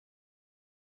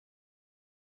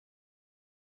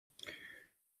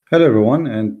Hello, everyone,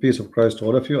 and peace of Christ to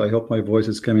all of you. I hope my voice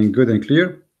is coming good and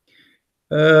clear.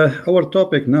 Our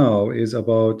topic now is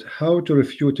about how to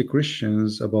refute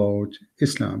Christians about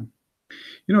Islam.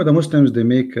 You know, the Muslims, they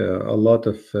make a lot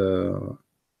of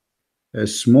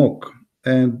smoke,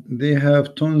 and they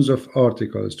have tons of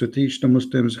articles to teach the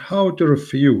Muslims how to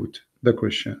refute the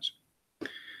Christians.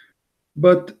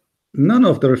 But none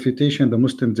of the refutation the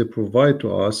Muslims they provide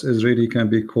to us is really can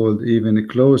be called even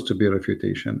close to be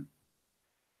refutation.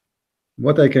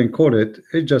 What I can call it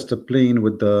is just a plain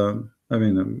with the, I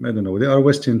don't know, they are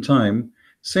wasting time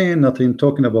saying nothing,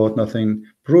 talking about nothing,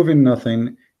 proving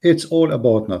nothing. It's all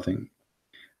about nothing.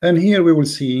 And here we will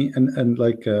see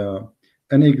an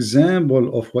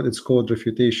example of what is called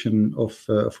refutation of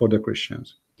for the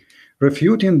Christians,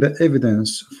 refuting the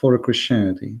evidence for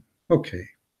Christianity. Okay,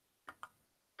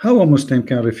 how a Muslim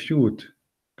can refute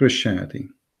Christianity?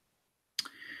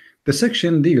 The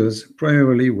section deals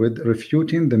primarily with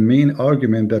refuting the main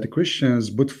argument that Christians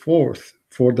put forth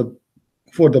for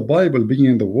the Bible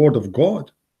being the word of God,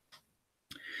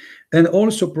 and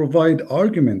also provide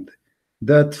argument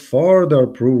that further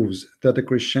proves that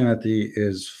Christianity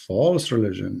is false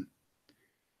religion.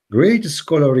 Great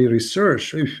scholarly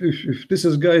research. If this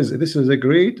is, guys, this is a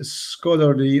great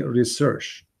scholarly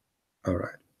research. All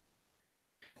right.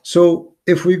 So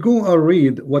if we go and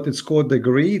read what is called the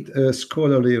great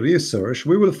scholarly research,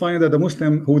 we will find that the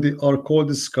Muslim who they are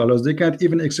called scholars, they can't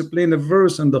even explain a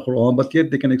verse in the Quran, but yet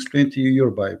they can explain to you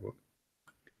your Bible.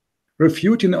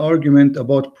 Refuting argument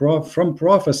about from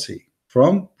prophecy.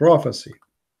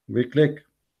 We click.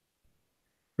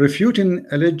 Refuting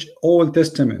alleged Old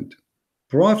Testament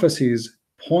prophecies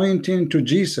pointing to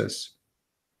Jesus.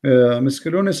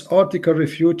 Miscellaneous article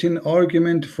refuting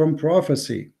argument from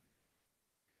prophecy.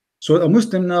 So a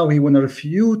Muslim now, he want to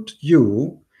refute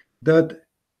you that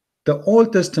the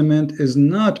Old Testament is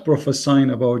not prophesying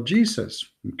about Jesus.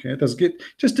 Okay,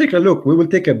 just take a look. We will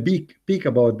take a peek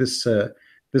about this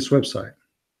this website.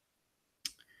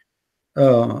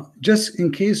 Just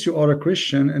in case you are a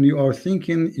Christian and you are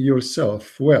thinking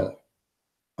yourself, well,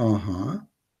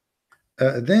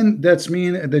 then that's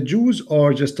mean the Jews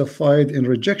are justified in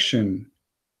rejection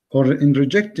or in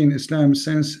rejecting Islam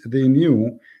since they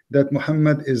knew that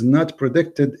Muhammad is not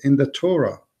predicted in the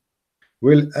Torah.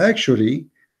 Well, actually,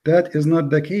 that is not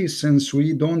the case, since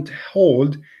we don't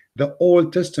hold the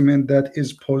Old Testament that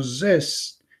is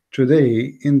possessed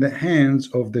today in the hands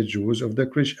of the Jews of the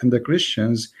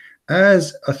Christians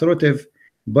as authoritative,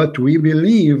 but we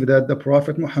believe that the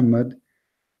Prophet Muhammad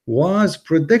was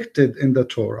predicted in the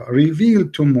Torah,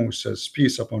 revealed to Moses,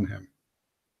 peace upon him.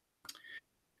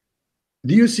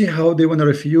 Do you see how they want to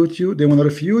refute you? They want to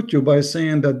refute you by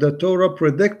saying that the Torah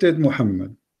predicted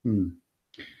Muhammad.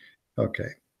 Okay.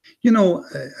 You know,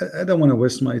 I don't want to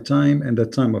waste my time and the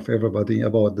time of everybody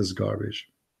about this garbage.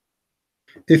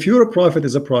 If your prophet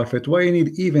is a prophet, why you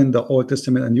need even the Old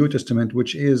Testament and New Testament,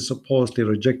 which is supposedly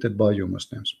rejected by you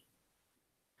Muslims?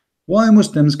 Why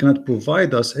Muslims cannot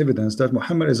provide us evidence that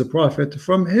Muhammad is a prophet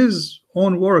from his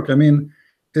own work? I mean,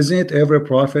 isn't it every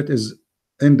prophet is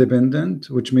independent,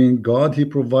 which means God, he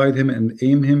provide him and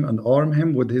aim him and arm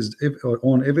him with his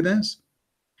own evidence?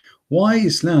 Why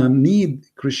Islam need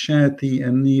Christianity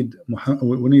and need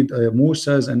we need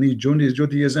Moses and need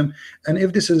Judaism? And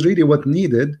if this is really what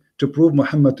needed to prove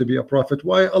Muhammad to be a prophet,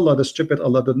 why Allah, the stupid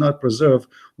Allah, did not preserve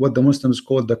what the Muslims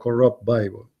call the corrupt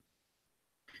Bible?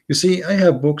 You see, I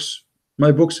have books.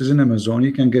 My books is in Amazon.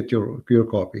 You can get your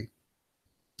copy.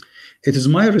 It is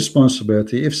my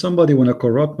responsibility, if somebody want to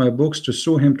corrupt my books, to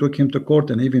sue him, take him to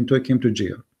court, and even take him to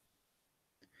jail,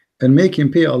 and make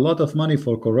him pay a lot of money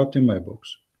for corrupting my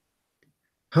books.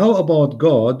 How about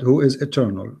God, who is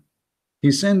eternal?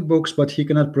 He sent books, but he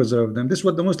cannot preserve them. This is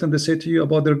what the Muslims they say to you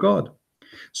about their God.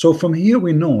 So from here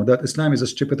we know that Islam is a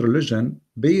stupid religion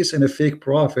based in a fake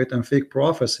prophet and fake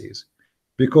prophecies,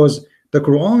 because the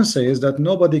Quran says that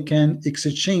nobody can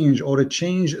exchange or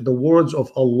change the words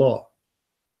of Allah.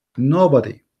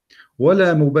 Nobody.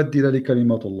 وَلَا مُبَدِّلَ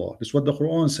لِكَلِمَاتِ اللَّهِ. This is what the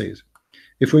Quran says.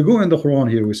 If we go in the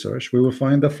Quran here, we search, we will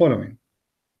find the following.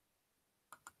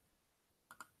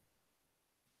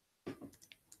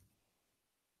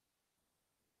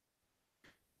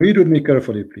 Read with me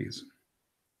carefully, please.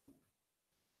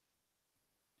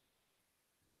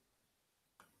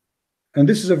 And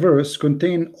this is a verse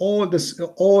contain all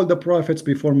the prophets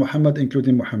before Muhammad,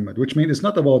 including Muhammad, which means it's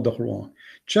not about the Quran.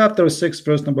 Chapter 6,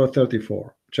 verse number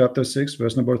 34. Chapter 6,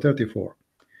 verse number 34.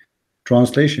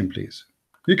 Translation, please.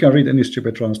 You can read any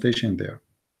stupid translation there.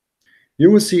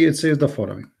 You will see it says the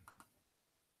following.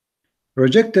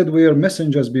 Rejected were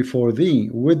messengers before thee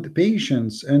with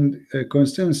patience and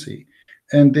constancy,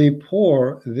 and they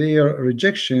pour their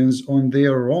rejections on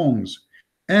their wrongs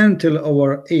until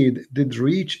our aid did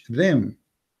reach them.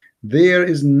 There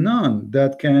is none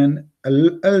that can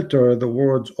alter the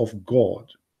words of God,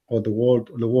 or the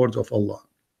words of Allah.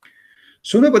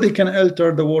 So nobody can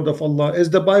alter the word of Allah. Is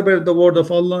the Bible the word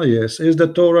of Allah? Yes. Is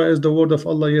the Torah is the word of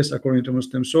Allah? Yes, according to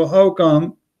Muslims. So how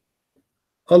come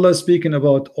Allah is speaking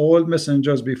about all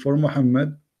messengers before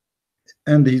Muhammad,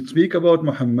 and he speak about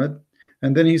Muhammad,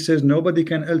 and then he says nobody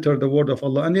can alter the word of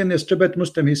Allah, and then a stupid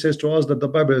Muslim, he says to us that the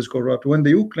Bible is corrupt when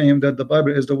you claim that the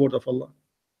Bible is the word of Allah?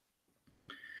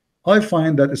 I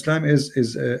find that Islam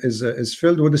is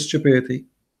filled with stupidity.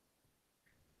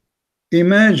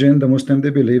 Imagine the Muslim, they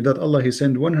believe that Allah, he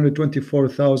sent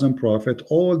 124,000 prophets,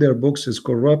 all their books is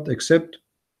corrupt except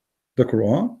the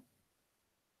Quran.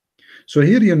 So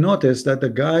here you notice that the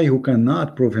guy who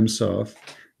cannot prove himself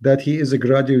that he is a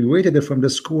graduated from the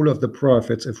school of the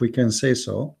prophets, if we can say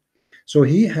so, so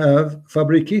he have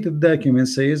fabricated document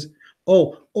says,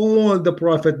 oh, all the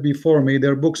prophet before me,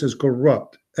 their books is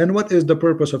corrupt. And what is the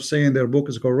purpose of saying their book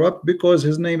is corrupt? Because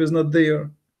his name is not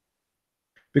there,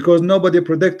 because nobody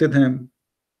predicted him.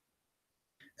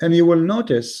 And you will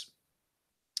notice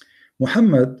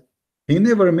Muhammad, he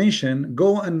never mentioned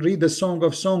go and read the Song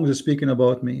of Songs speaking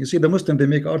about me. You see, the Muslim, they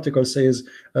make articles says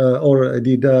or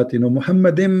Didat, you know,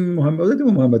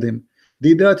 Muhammadim.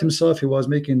 Didat himself, he was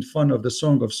making fun of the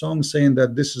Song of Songs, saying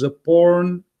that this is a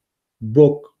porn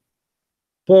book.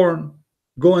 Porn.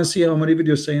 Go and see how many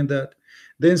videos saying that.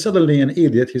 Then suddenly an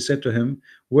idiot, he said to him,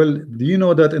 well, do you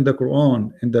know that in the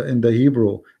Quran, in the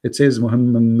Hebrew, it says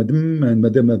Muhammadim and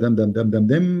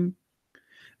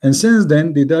and since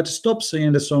then, did that stop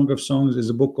saying the Song of Songs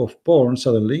is a book of porn?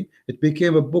 Suddenly, it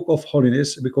became a book of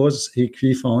holiness because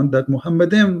he found that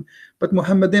Muhammadim, but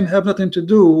Muhammadim have nothing to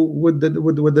do with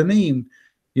the name.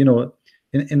 You know,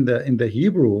 in the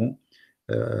Hebrew,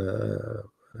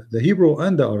 the Hebrew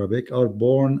and the Arabic are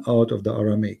born out of the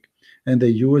Aramaic, and they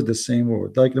use the same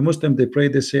word. Like the Muslim, they pray,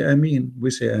 they say Amin.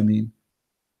 We say Amin.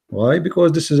 Why?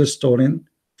 Because this is a stolen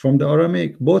from the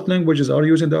Aramaic. Both languages are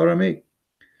using the Aramaic.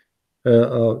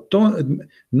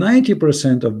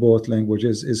 90% of both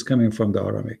languages is coming from the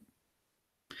Aramaic,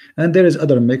 and there is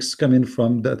other mix coming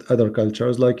from that other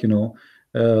cultures, like, you know,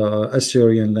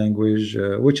 Assyrian language,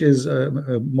 which is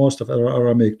most of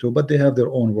Aramaic too, but they have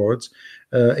their own words,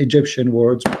 Egyptian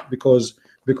words, because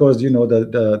you know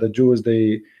the Jews,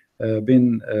 they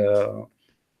been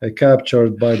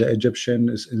captured by the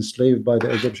Egyptians, enslaved by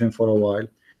the Egyptian for a while.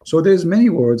 So there's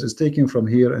many words is taken from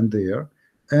here and there,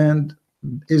 and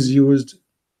is used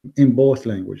in both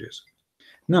languages.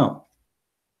 Now,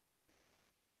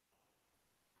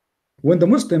 when the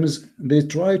Muslims, they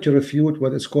try to refute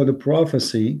what is called a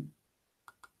prophecy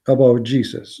about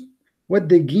Jesus, what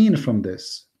they gain from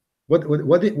this,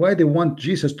 why they want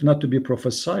Jesus to not to be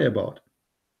prophesied about,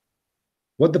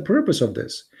 what the purpose of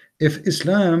this? If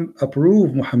Islam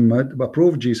approved Muhammad,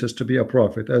 approved Jesus to be a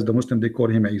prophet, as the Muslim, they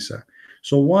call him Isa,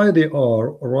 so why they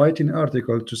are writing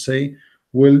article to say,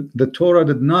 well, the Torah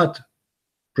did not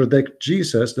predict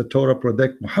Jesus, the Torah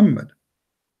predict Muhammad?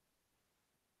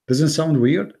 Doesn't sound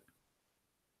weird?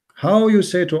 How you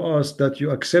say to us that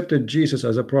you accepted Jesus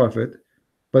as a prophet,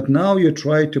 but now you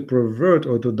try to pervert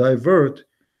or to divert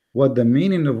what the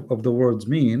meaning of the words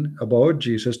mean about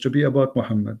Jesus to be about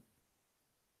Muhammad?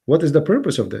 What is the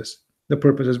purpose of this? The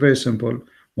purpose is very simple.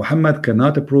 Muhammad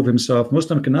cannot approve himself.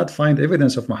 Muslim cannot find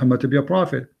evidence of Muhammad to be a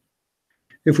prophet.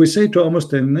 If we say to a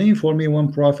Muslim, name for me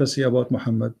one prophecy about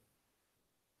Muhammad,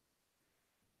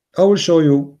 I will show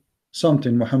you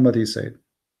something Muhammad he said.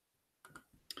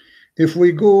 If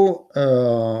we go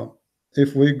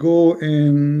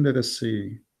in, let us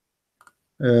see,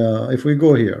 if we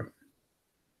go here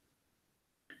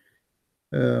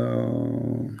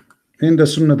in the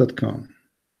sunnah.com,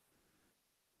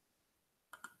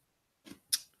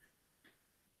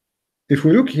 if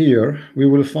we look here, we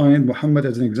will find Muhammad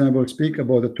as an example speak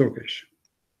about the Turkish.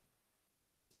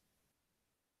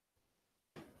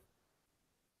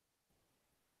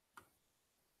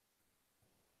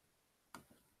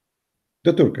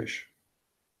 The Turkish.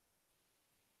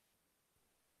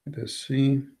 Let us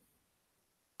see.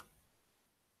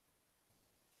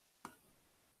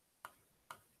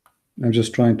 I'm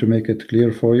just trying to make it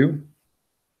clear for you.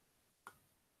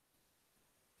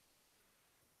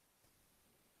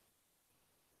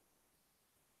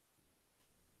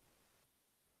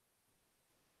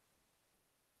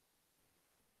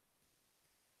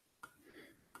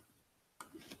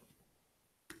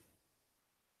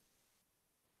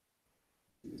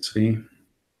 Let's see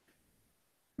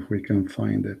if we can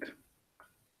find it.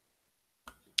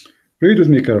 Read with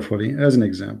me carefully as an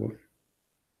example.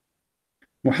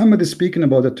 Muhammad is speaking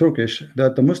about the Turkish,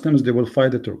 that the Muslims, they will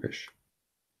fight the Turkish.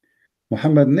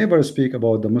 Muhammad never speak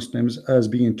about the Muslims as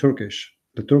being Turkish.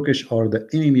 The Turkish are the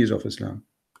enemies of Islam.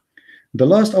 The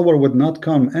last hour would not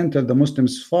come until the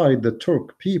Muslims fight the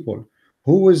Turk people,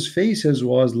 whose faces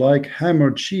was like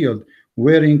hammered shield,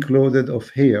 wearing clothes of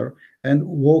hair and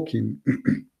walking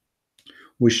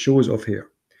with shoes of hair.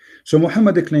 So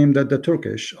Muhammad claimed that the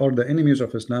Turkish are the enemies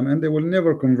of Islam and they will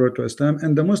never convert to Islam,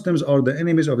 and the Muslims are the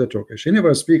enemies of the Turkish. He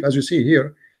never speak, as you see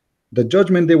here, the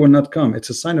judgment day will not come.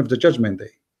 It's a sign of the judgment day.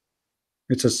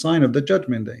 It's a sign of the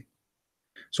judgment day.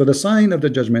 So the sign of the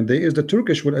judgment day is the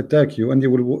Turkish will attack you and you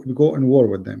will go in war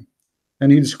with them.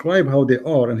 And he described how they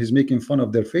are, and he's making fun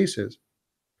of their faces.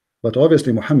 But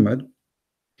obviously Muhammad,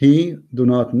 he do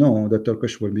not know that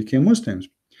Turkish will become Muslims.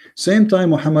 Same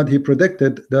time Muhammad, he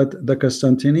predicted that the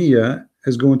Constantinia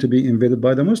is going to be invaded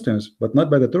by the Muslims, but not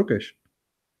by the Turkish.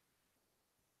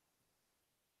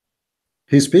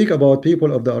 He speak about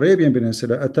people of the Arabian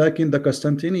Peninsula attacking the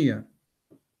Constantinia.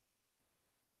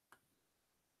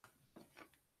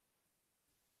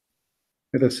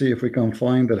 Let us see if we can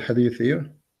find the hadith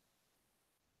here.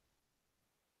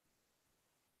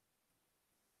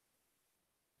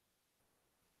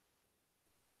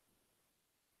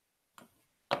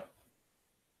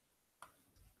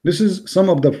 This is some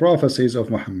of the prophecies of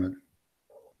Muhammad.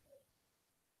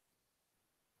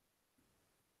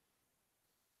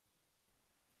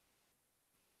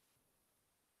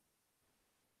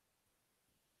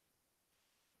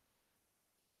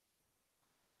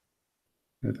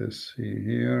 Let us see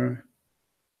here.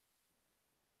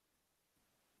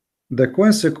 The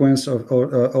consequence of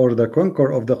or the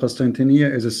conquer of the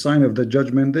Constantinia is a sign of the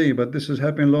judgment day, but this has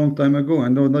happened a long time ago,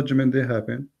 and no judgment day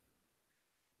happened.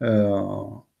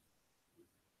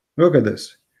 Look at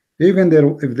this. Even there,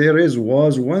 if there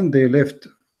was one day left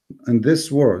in this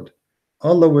world,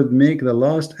 Allah would make the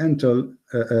last until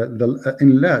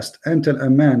until a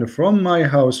man from my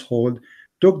household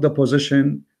took the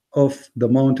position of the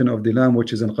mountain of the Lamb,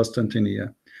 which is in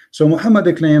Constantinia. So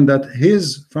Muhammad claimed that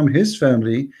from his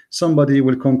family somebody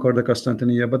will conquer the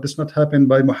Constantinia, but this not happened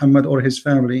by Muhammad or his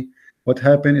family. What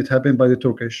happened? It happened by the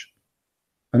Turkish,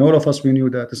 and all of us, we knew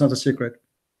that. It's not a secret.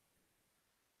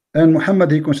 And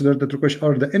Muhammad, he considered the Turkish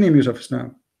are the enemies of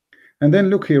Islam. And then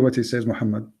look here what he says,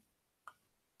 Muhammad.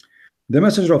 The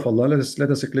Messenger of Allah,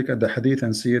 let us click at the hadith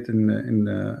and see it in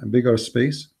a bigger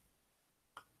space.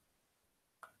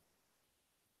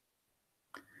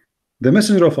 The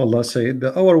Messenger of Allah said,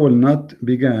 the hour will not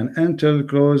begin until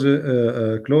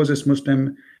closest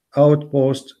Muslim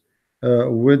outpost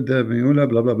with the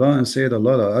blah blah blah, and said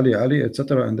Allah, Ali, Ali,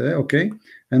 etc. And okay,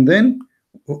 and then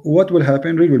what will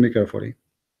happen? Read with me carefully.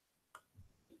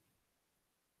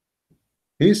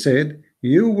 He said,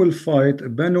 you will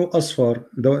fight Banu Asfar,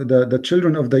 the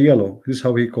children of the yellow. This is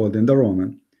how he called them, the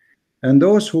Roman. And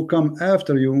those who come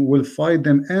after you will fight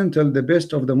them until the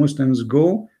best of the Muslims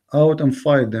go out and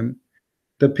fight them.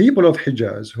 The people of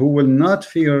Hijaz, who will not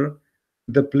fear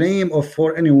the blame of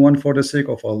for anyone for the sake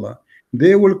of Allah,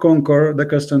 they will conquer the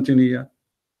Constantinia.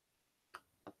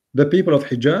 The people of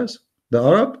Hijaz, the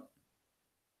Arab.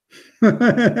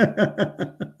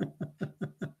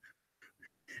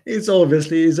 It's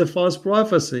obviously is a false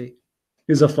prophecy.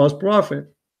 He's a false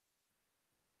prophet.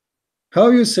 How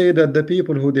you say that the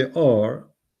people who they are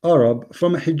Arab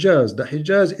from Hijaz? The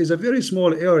Hijaz is a very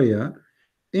small area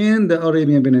in the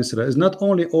Arabian Peninsula. It's not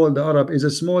only all the Arab, is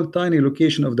a small tiny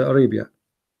location of the Arabia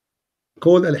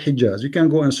called Al-Hijaz. You can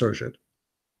go and search it.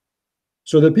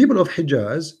 So the people of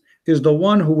Hijaz is the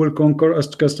one who will conquer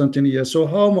Constantinia. So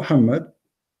how Muhammad,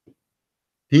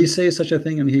 he says such a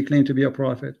thing and he claimed to be a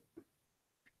prophet?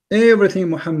 Everything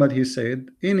Muhammad he said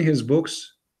in his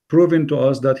books proving to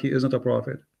us that he is not a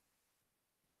prophet.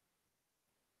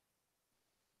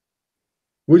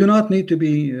 We do not need to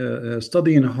be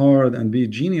studying hard and be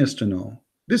genius to know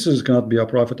this cannot be a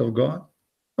prophet of God.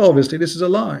 Obviously this is a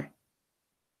lie.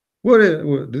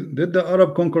 Did the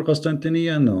Arab conquer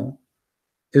Constantinia? No.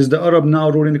 Is the Arab now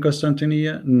ruling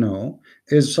Constantinia? No.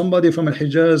 Is somebody from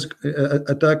Al-Hijaz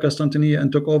attacked Constantinia and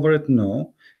took over it?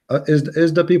 No.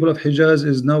 Is the people of Hijaz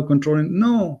is now controlling?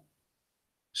 No.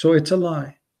 So it's a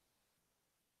lie.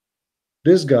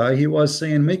 This guy, he was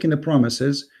saying, making the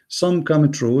promises, some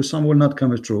come true, some will not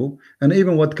come true, and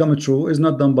even what come true is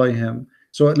not done by him.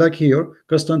 So like here,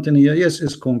 Constantinia, yes,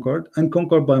 is conquered and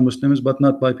conquered by Muslims, but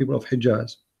not by people of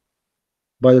Hijaz,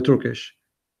 by the Turkish,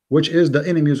 which is the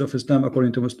enemies of Islam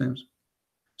according to Muslims.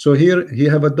 So here he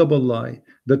have a double lie.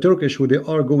 The Turkish, who they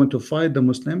are going to fight the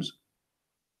Muslims,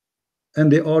 and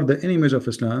they are the enemies of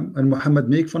Islam, and Muhammad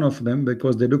make fun of them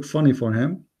because they look funny for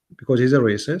him because he's a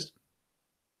racist.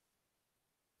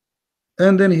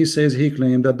 And then he says he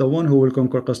claimed that the one who will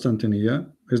conquer Constantinople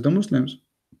is the Muslims,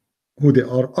 who they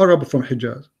are Arab from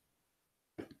Hijaz.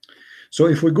 So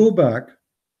if we go back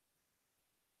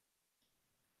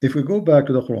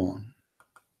to the Quran,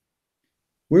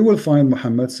 we will find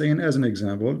Muhammad saying, as an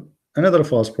example, another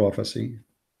false prophecy.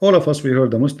 All of us, we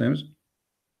heard the Muslims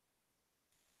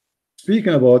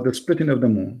speaking about the splitting of the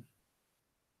moon.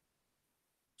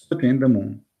 Splitting the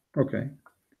moon. Okay.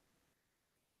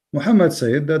 Muhammad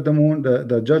said that the moon,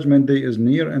 the judgment day is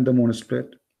near and the moon is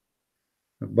split.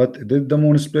 But did the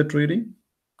moon split really?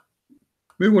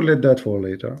 We will let that for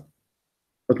later.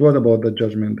 But what about the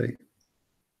judgment day?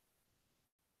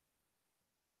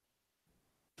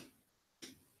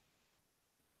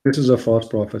 This is a false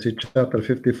prophecy, chapter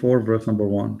 54, verse number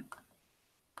 1.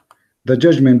 The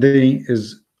judgment day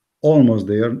is almost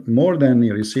there, more than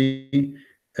near. You see,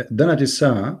 دنت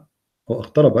الساعة or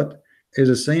اقتربت is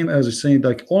the same as saying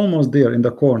like almost there in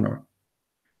the corner.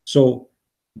 So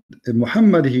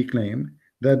Muhammad, he claimed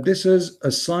that this is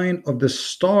a sign of the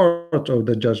start of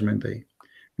the judgment day.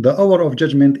 The hour of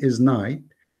judgment is nigh,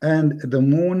 and the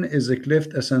moon is a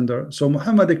cleft asunder. So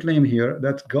Muhammad claimed here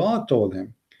that God told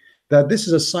him that this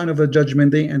is a sign of a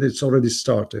judgment day and it's already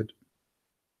started.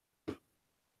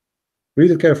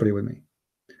 Read it carefully with me.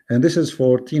 And this is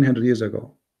 1400 years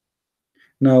ago.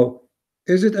 Now,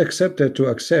 is it accepted to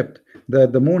accept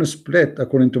that the moon is split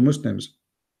according to Muslims,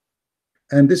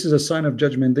 and this is a sign of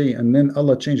judgment day, and then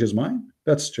Allah changed his mind?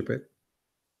 That's stupid.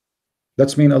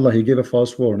 That's mean Allah, he gave a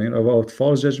false warning about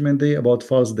false judgment day, about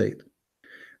false date.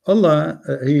 Allah,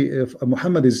 if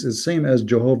Muhammad is the same as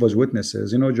Jehovah's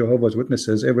Witnesses. You know, Jehovah's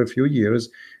Witnesses, every few years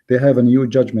they have a new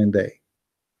judgment day,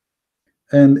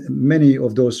 and many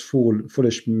of those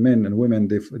foolish men and women,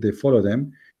 they follow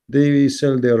them. They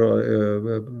sell their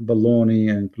baloney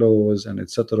and clothes and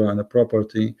etc. and the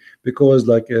property, because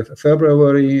like if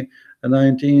February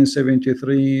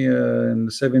 1973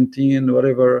 and 17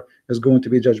 whatever is going to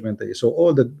be judgment day. So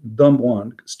all the dumb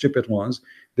ones, stupid ones,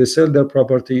 they sell their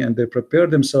property and they prepare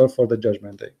themselves for the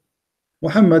judgment day.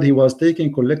 Muhammad, he was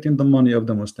collecting the money of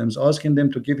the Muslims, asking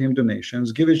them to give him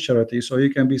donations, give it charity so he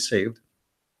can be saved,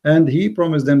 and he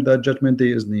promised them that judgment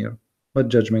day is near. But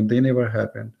judgment day never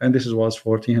happened, and this was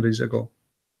 1400 years ago.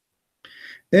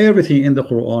 Everything in the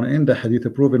Quran, in the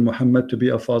Hadith, proven Muhammad to be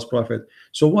a false prophet.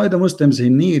 So why the Muslims, he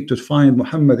need to find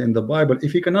Muhammad in the Bible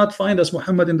if he cannot find us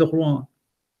Muhammad in the Quran?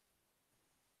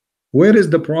 Where is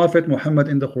the prophet Muhammad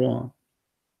in the Quran?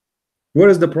 Where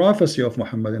is the prophecy of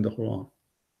Muhammad in the Quran?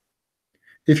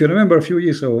 If you remember a few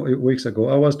weeks ago,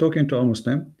 I was talking to a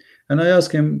Muslim and I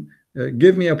asked him,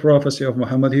 give me a prophecy of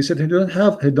Muhammad. He said he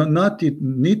does not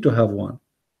need to have one.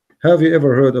 Have you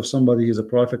ever heard of somebody is a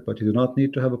prophet but you do not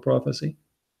need to have a prophecy?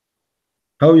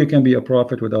 How you can be a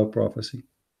prophet without prophecy?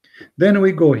 Then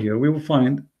we go here, we will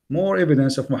find more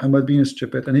evidence of Muhammad being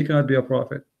stupid and he cannot be a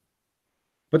prophet.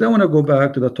 But I want to go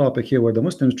back to the topic here where the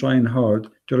Muslims trying hard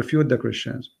to refute the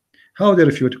Christians. How they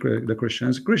refute the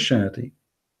Christians? Christianity.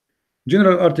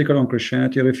 General article on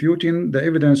Christianity, refuting the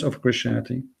evidence of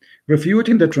Christianity,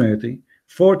 refuting the Trinity,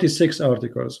 46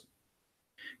 articles.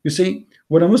 You see,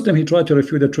 when a Muslim he tried to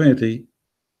refute the Trinity,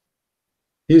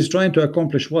 he is trying to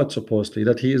accomplish what? Supposedly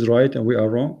that he is right and we are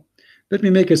wrong. Let me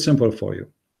make it simple for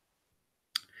you.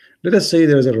 Let us say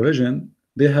there is a religion,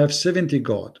 they have 70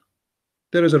 gods.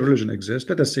 There is a religion exists,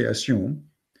 let us say, assume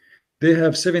they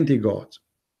have 70 gods,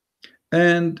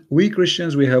 and we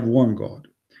Christians, we have one God,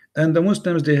 and the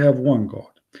Muslims, they have one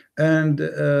God, and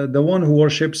the one who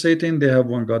worships Satan, they have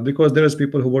one God, because there is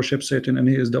people who worship Satan and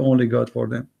he is the only God for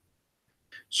them.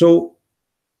 So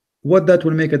what that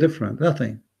will make a difference?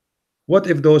 Nothing. What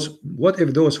if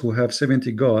those who have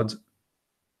 70 gods,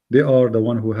 they are the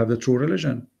one who have the true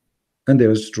religion, and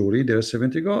there is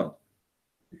 70 God?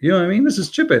 You know what I mean? This is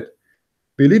stupid.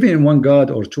 Believing in one God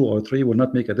or two or three will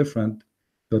not make a difference.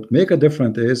 What make a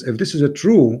difference is if this is a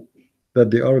true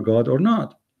that they are God or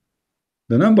not.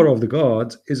 The number of the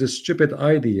gods is a stupid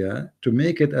idea to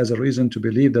make it as a reason to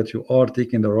believe that you are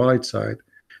taking the right side.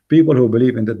 People who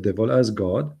believe in the devil as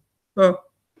God, well,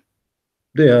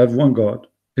 they have one God.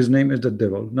 His name is the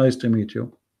devil. Nice to meet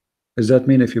you. Does that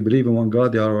mean if you believe in one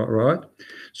God, they are right?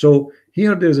 So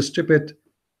here there's a stupid,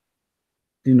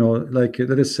 you know, like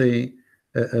let us say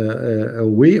a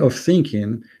way of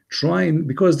thinking, trying,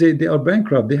 because they are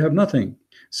bankrupt, they have nothing.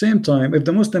 Same time, if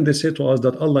the Muslim they say to us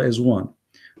that Allah is one,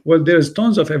 well, there's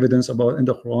tons of evidence about in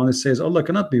the Quran it says Allah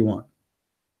cannot be one,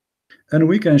 and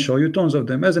we can show you tons of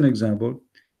them. As an example,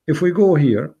 if we go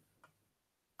here,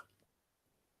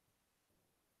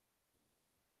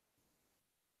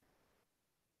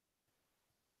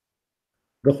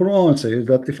 the Quran says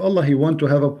that if Allah he want to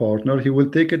have a partner, he will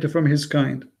take it from his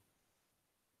kind.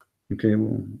 Okay,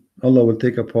 well, Allah will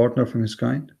take a partner from his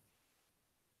kind.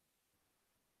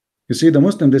 You see, the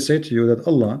Muslim, they say to you that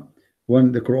Allah,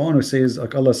 when the Quran says,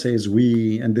 like Allah says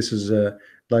we, and this is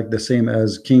like the same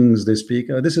as kings they speak,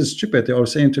 this is stupid. They are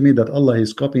saying to me that Allah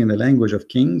is copying the language of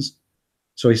kings,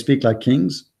 so he speak like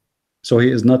kings. So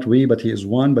he is not we, but he is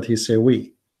one, but he say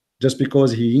we, just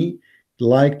because he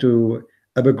like to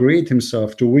upgrade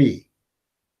himself to we.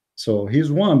 So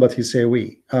he's one, but he say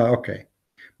we. Okay,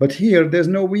 but here there's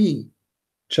no we.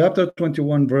 Chapter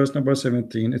 21, verse number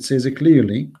 17, it says it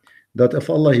clearly that if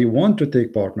Allah he want to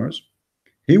take partners,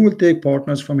 he will take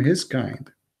partners from his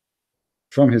kind.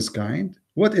 From his kind.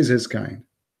 What is his kind?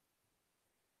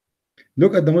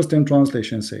 Look at the Muslim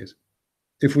translation says,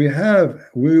 if we have,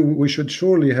 we should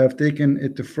surely have taken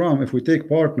it from, if we take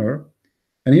partner.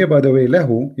 And here, by the way,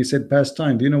 lahu, he said past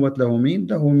time. Do you know what lahu mean?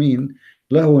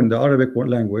 Lahu in the Arabic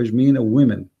language mean a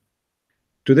women.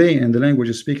 Today, in the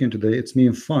language speaking today, it's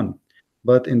mean fun.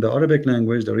 But in the Arabic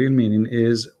language, the real meaning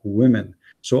is women.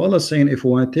 So Allah is saying, if we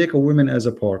want to take a woman as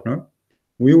a partner,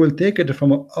 we will take it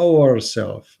from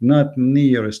ourselves, not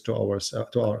nearest to ourselves,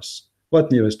 to us.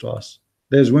 What nearest to us?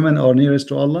 There's women are nearest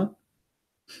to Allah.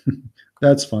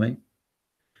 That's funny.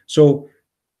 So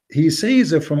he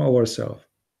says it from ourselves.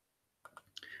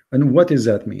 And what does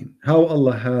that mean? How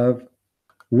Allah have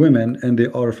women and they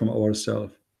are from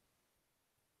ourselves?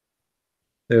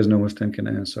 There's no Muslim can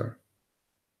answer,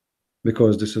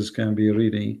 because this is can be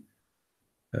really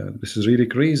this is really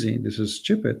crazy. This is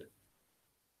stupid.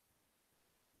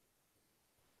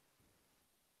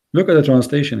 Look at the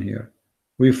translation here.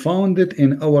 We found it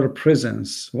in our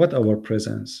presence. What our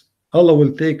presence? Allah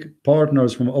will take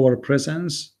partners from our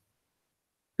presence.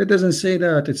 It doesn't say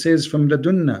that. It says from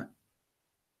ladunna.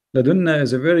 Ladunna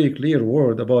is a very clear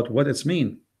word about what it's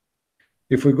mean.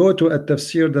 If we go to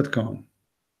atafsir.com,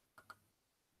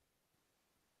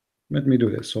 let me do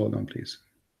this. Hold on, please.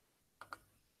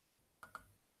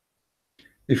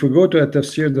 If we go to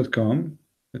atafsir.com,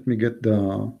 let me get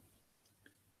the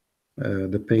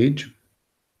page.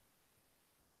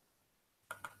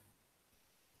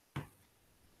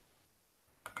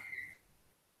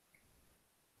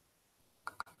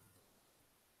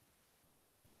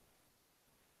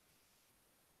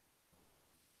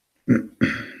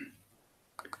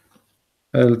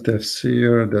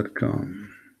 altafsir.com.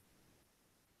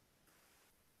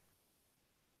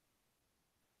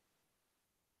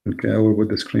 Okay, I will put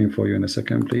the screen for you in a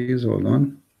second, please. Hold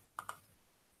on.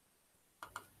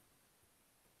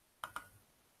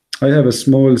 I have a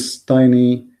small,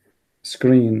 tiny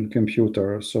screen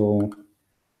computer, so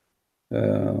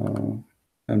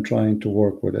I'm trying to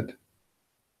work with it.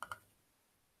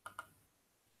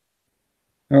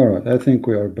 All right, I think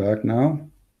we are back now.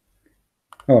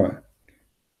 All right.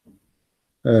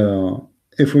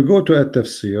 If we go to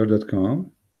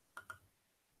atafsir.com,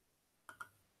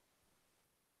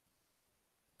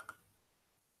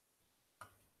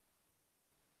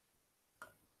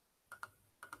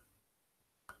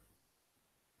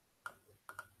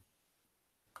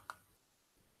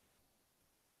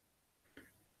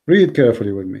 read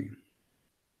carefully with me.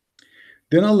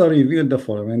 Then Allah revealed the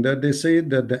following, that they said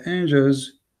that the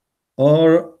angels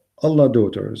are Allah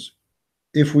daughters.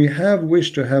 If we have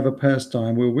wished to have a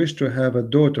pastime, we wish to have a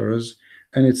daughters,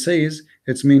 and it says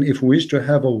it's mean if we wish to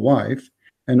have a wife,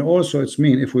 and also it's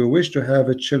mean if we wish to have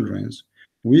a children's,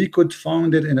 we could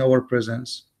found it in our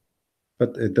presence.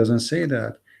 But it doesn't say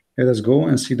that. Let us go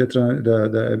and see the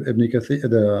Ibn Kathir,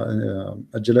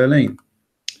 the Jalalain.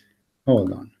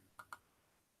 Hold on.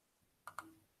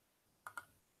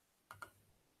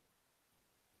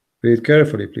 Read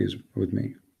carefully, please, with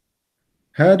me.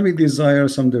 Had we desire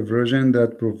some diversion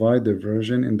that provide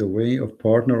diversion in the way of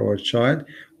partner or child,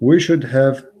 we should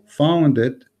have found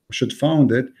it,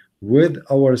 with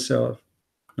ourselves.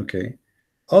 Okay.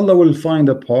 Allah will find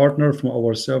a partner from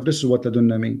ourselves. This is what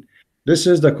ladunna mean. This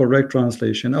is the correct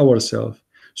translation, ourselves.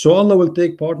 So Allah will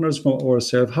take partners from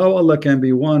ourselves. How Allah can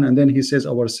be one and then he says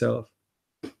ourselves?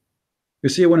 You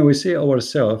see, when we say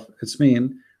ourselves, it's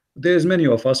mean there's many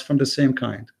of us from the same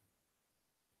kind.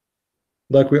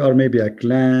 Like we are maybe a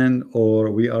clan,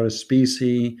 or we are a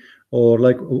species, or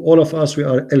like all of us we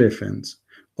are elephants,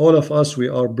 all of us we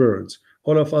are birds,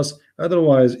 all of us.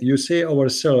 Otherwise you say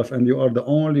ourselves and you are the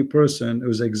only person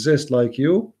who exists like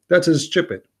you. That is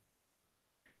stupid.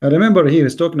 And remember, here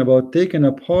he's talking about taking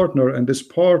a partner, and this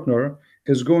partner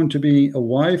is going to be a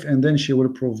wife, and then she will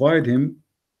provide him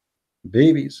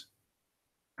babies.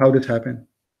 How did it happen?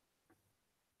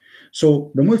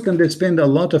 So the Muslim, they spend a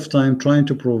lot of time trying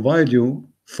to provide you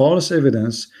false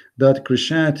evidence that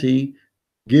Christianity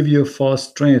give you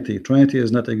false Trinity. Trinity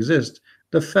does not exist.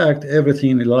 The fact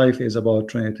everything in life is about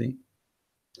Trinity.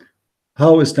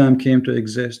 How Islam came to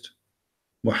exist.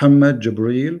 Muhammad,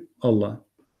 Jibreel, Allah.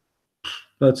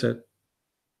 That's it.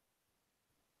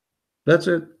 That's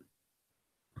it.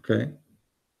 Okay.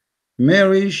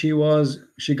 Mary, she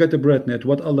got a pregnant.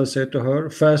 What Allah said to her,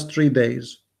 fast 3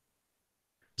 days.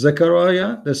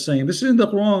 Zechariah, the same. This is in the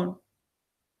Quran.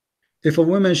 If a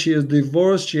woman she is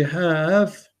divorced, she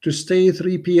have to stay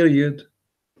 3 periods.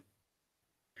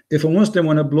 If a Muslim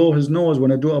wanna blow his nose,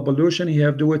 wanna do ablution, he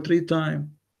have to do it 3 times.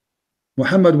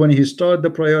 Muhammad, when he started the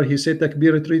prayer, he said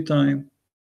takbir 3 times.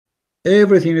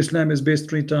 Everything in Islam is based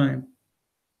 3 times.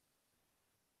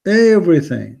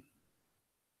 Everything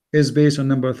is based on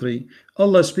number 3.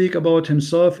 Allah speak about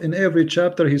himself in every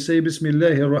chapter. He say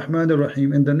Bismillahir Rahmanir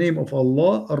Rahim, in the name of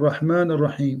Allah, Ar-Rahman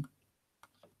Ar-Rahim.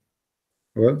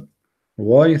 Well,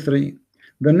 why 3?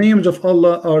 The names of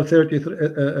Allah are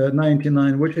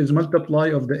 99, which is multiply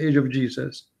of the age of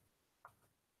Jesus.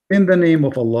 In the name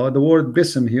of Allah, the word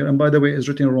Bism here, and by the way, is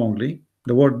written wrongly.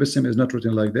 The word Bism is not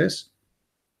written like this.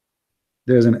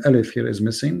 There's an alif here is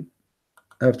missing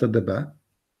after the ba.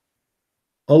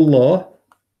 Allah,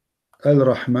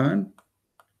 Al-Rahman,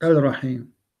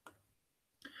 Al-Rahim.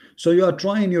 So you are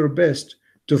trying your best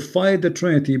to fight the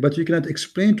Trinity, but you cannot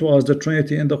explain to us the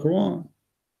Trinity in the Quran.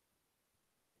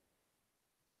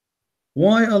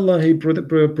 Why Allah he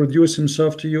produced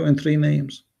himself to you in 3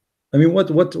 names? I mean,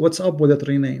 what's up with the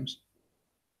 3 names?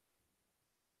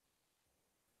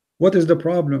 What is the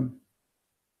problem?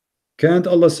 Can't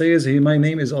Allah says he my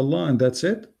name is Allah and that's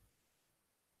it?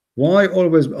 Why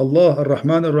always Allah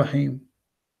Ar-Rahman Ar-Rahim?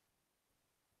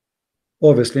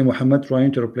 Obviously Muhammad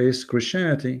trying to replace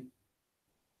Christianity.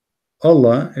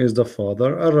 Allah is the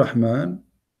Father, Ar-Rahman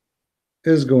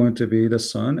is going to be the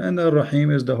Son, and Ar-Rahim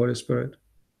is the Holy Spirit.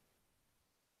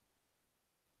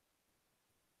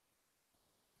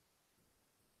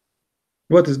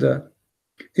 What is that?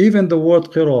 Even the word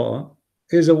qira'ah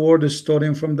is a word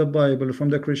stolen from the Bible, from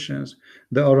the Christians.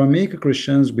 The Aramaic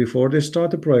Christians, before they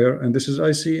start a prayer, and this is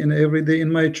I see in every day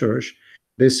in my church,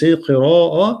 they say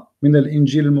qira'ah min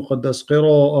al-Injil al-Muqaddas,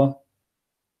 qira'ah.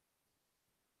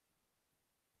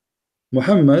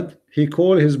 Muhammad, he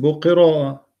called his book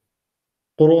qira'ah,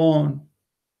 Quran,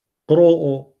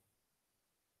 qira'ah.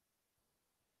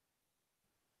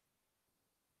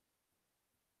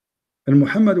 And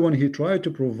Muhammad, when he tried to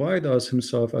provide us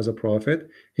himself as a prophet,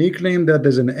 he claimed that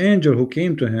there's an angel who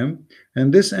came to him,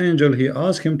 and this angel he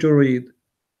asked him to read.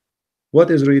 What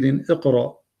is reading?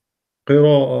 Iqra,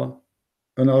 qira'ah,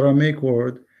 an Aramaic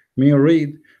word, mean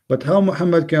read. But how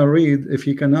Muhammad can read if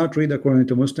he cannot read according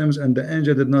to Muslims, and the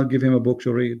angel did not give him a book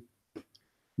to read?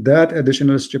 That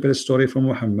additional stupid story from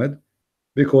Muhammad,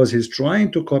 because he's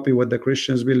trying to copy what the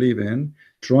Christians believe in,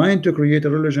 trying to create a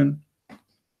religion.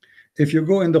 If you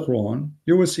go in the Quran,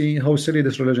 you will see how silly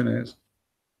this religion is.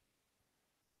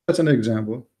 That's an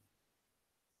example.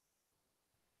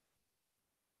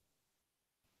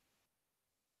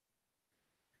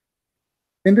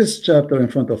 In this chapter in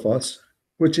front of us,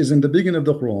 which is in the beginning of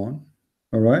the Quran,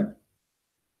 all right,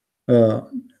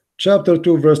 chapter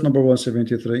 2 verse number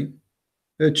 173,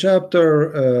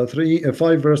 chapter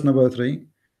 5 verse number 3,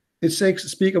 it says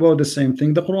speak about the same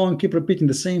thing. The Quran keep repeating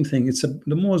the same thing. It's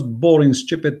the most boring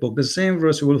stupid book. The same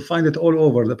verse, you will find it all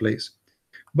over the place.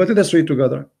 But let us read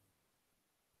together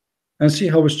and see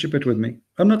how stupid with me.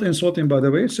 I'm not insulting, by the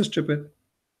way, it's just stupid.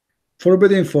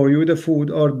 Forbidden for you the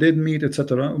food or dead meat,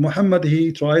 etc. Muhammad,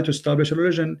 he tried to establish a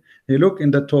religion. He look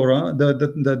in the Torah,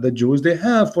 the Jews, they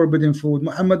have forbidden food.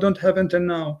 Muhammad don't have until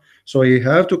now, so he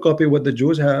have to copy what the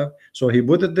Jews have, so he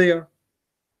put it there.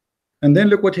 And then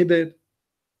look what he did.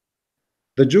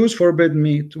 The Jews forbid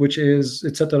meat, which is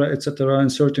etc etc in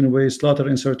certain way, slaughter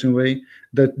in certain way.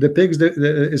 That the pigs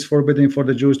is forbidden for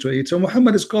the Jews to eat. So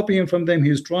Muhammad is copying from them.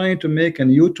 He's trying to make a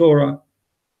new Torah.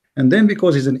 And then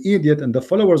because he's an idiot and the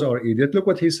followers are idiot, look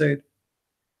what he said.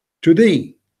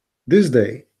 Today, this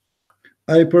day,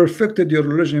 I perfected your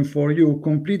religion for you,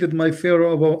 completed my favor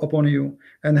upon you,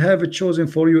 and have chosen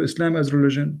for you Islam as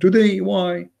religion. Today,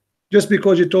 why? Just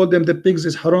because you told them the pigs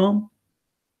is haram?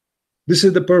 This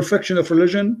is the perfection of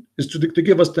religion, is to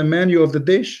give us the menu of the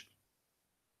dish.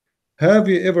 Have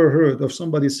you ever heard of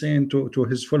somebody saying to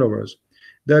his followers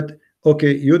that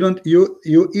okay, you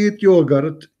eat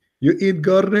yogurt, you eat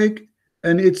garlic,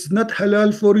 and it's not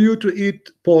halal for you to eat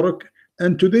pork,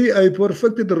 and today I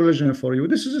perfected the religion for you?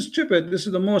 This is stupid. This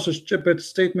is the most stupid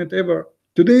statement ever.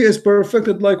 Today is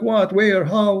perfected like what, where,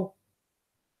 how?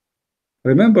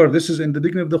 Remember, this is in the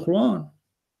beginning of the Quran.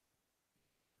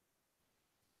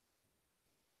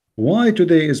 Why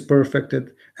today is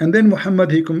perfected? And then Muhammad,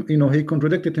 he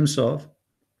contradicted himself.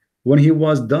 When he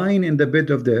was dying in the bed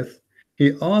of death,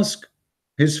 he asked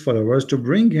his followers to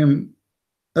bring him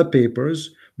a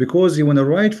papers because he want to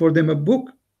write for them a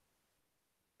book.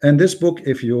 And this book,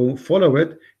 if you follow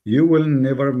it, you will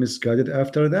never misguide it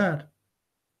after that.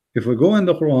 If we go in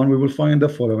the Quran, we will find the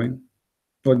following,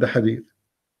 or the hadith.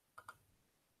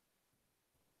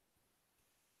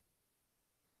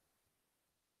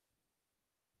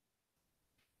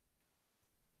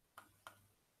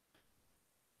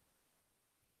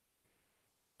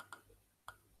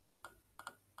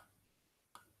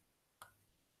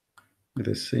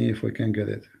 Let's see if we can get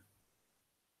it.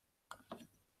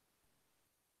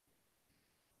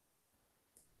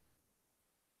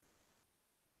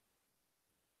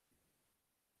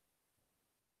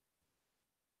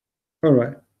 All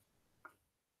right.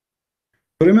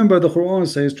 Remember, the Quran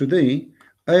says today,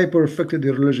 I perfected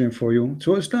the religion for you.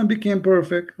 So Islam became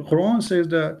perfect. The Quran says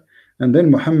that. And then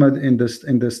Muhammad in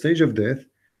the stage of death,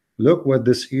 look what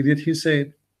this idiot he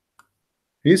said.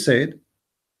 He said,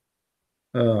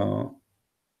 uh,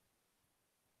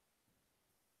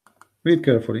 read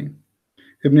carefully.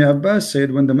 Ibn Abbas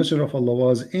said when the Messenger of Allah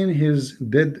was in his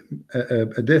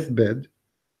deathbed,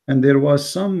 and there was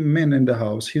some men in the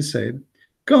house, he said,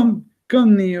 come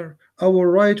near, I will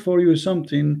write for you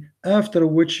something after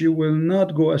which you will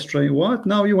not go astray. What?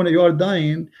 Now you are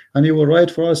dying and you will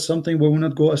write for us something we will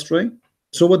not go astray?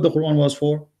 So what the Quran was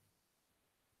for?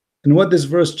 And what this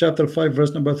verse, chapter 5,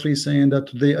 verse number 3, saying that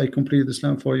today I completed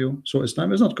Islam for you. So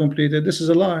Islam is not completed. This is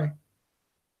a lie.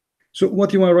 So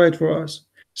what you want to write for us?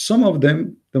 Some of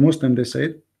them, the Muslim, they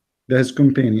said, that his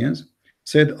companions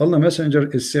said, Allah Messenger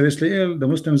is seriously ill. The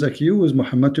Muslims accuse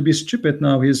Muhammad to be stupid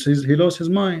now. He lost his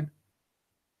mind.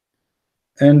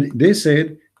 And they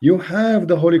said, you have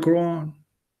the Holy Quran.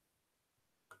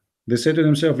 They said to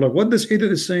themselves, like, what this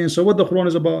idiot is saying, so what the Quran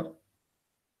is about?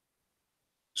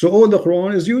 So all the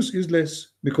Quran is useless,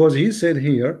 because he said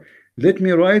here, let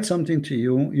me write something to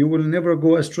you, you will never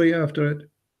go astray after it.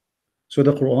 So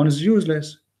the Quran is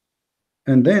useless.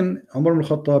 And then Umar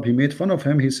al-Khattab, he made fun of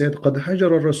him. He said, قَدْ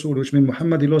حَجَرَ الرَّسُولُ, which means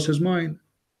Muhammad, he lost his mind.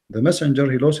 The messenger,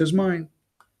 he lost his mind.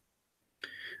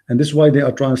 And this is why they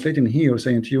are translating here,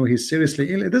 saying to you, he's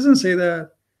seriously ill. It doesn't say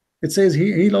that. It says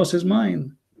he lost his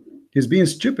mind. He's being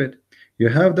stupid. You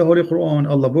have the Holy Quran.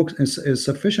 Allah book is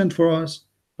sufficient for us.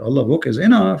 The Allah book is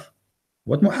enough.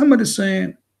 What Muhammad is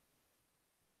saying.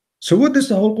 So what this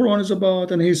the whole Quran is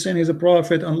about? And he's saying he's a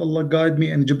prophet and Allah guide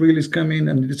me and Jibril is coming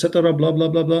and etc. Blah blah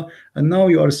blah blah. And now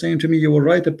you are saying to me you will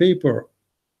write a paper,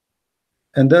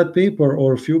 and that paper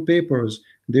or a few papers,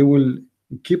 they will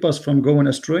keep us from going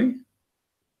astray.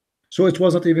 So it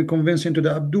was not even convincing to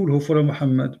the Abdul who followed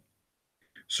Muhammad.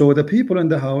 So the people in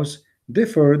the house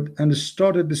differed and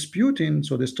started disputing.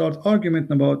 So they start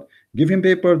arguing about give him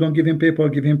paper, don't give him paper,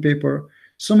 give him paper.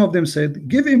 Some of them said,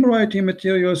 give him writing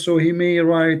material so he may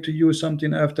write to you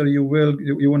something after you will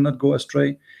not go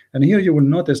astray. And here you will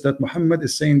notice that Muhammad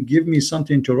is saying, give me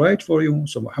something to write for you.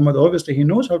 So Muhammad, obviously, he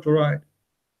knows how to write.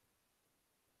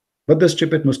 But the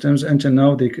stupid Muslims, until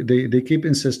now, they keep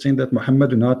insisting that Muhammad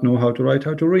do not know how to write,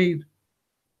 how to read.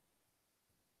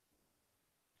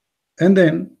 And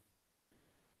then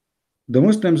the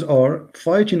Muslims are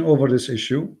fighting over this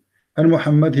issue, and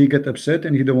Muhammad, he get upset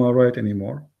and he don't want to write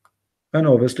anymore. And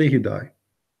obviously he died.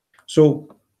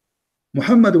 So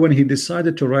Muhammad, when he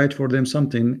decided to write for them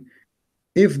something,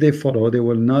 if they follow, they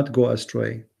will not go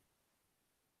astray.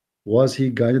 Was he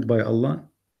guided by Allah?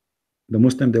 The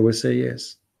Muslim, they will say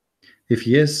yes. If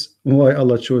yes, why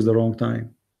Allah chose the wrong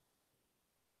time?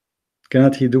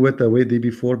 Cannot he do it the way they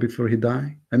before he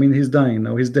died? I mean, he's dying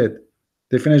now, he's dead.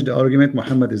 They finished the argument,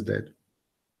 Muhammad is dead.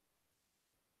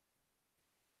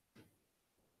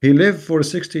 He lived for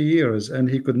 60 years and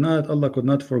he could not, Allah could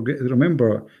not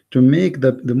remember to make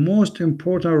the most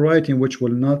important writing which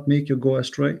will not make you go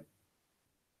astray.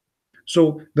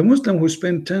 So the Muslim who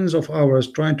spend tens of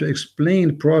hours trying to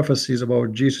explain prophecies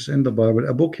about Jesus in the Bible,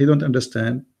 a book he don't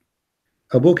understand,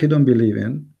 a book he don't believe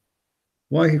in,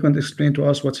 why he can't explain to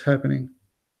us what's happening?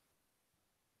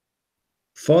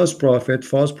 False prophet,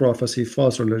 false prophecy,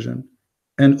 false religion,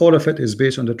 and all of it is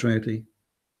based on the Trinity.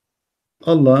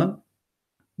 Allah,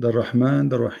 the Rahman,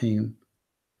 the Rahim.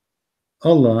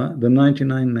 Allah, the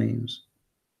 99 names.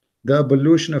 The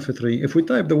evolution of a three. If we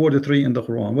type the word three in the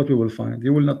Quran, what we will find?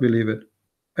 You will not believe it.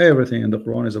 Everything in the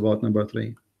Quran is about number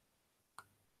three.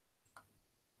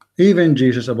 Even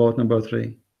Jesus about number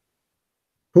three.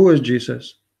 Who is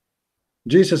Jesus?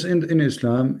 Jesus in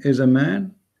Islam is a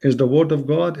man, is the word of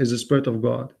God, is the spirit of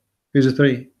God. Is a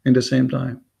three in the same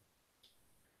time.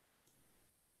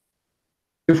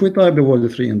 If we type the word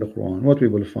three in the Quran, what we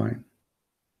will find?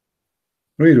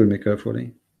 Read with me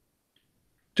carefully.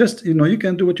 Just, you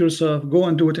can do it yourself. Go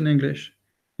and do it in English.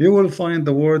 You will find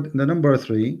the word, the number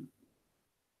 3,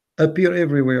 appear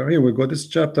everywhere. Here we go. This is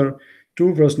chapter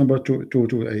 2, verse number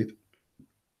 228.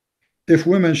 If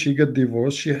women she get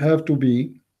divorced, she have to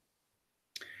be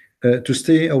to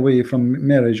stay away from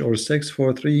marriage or sex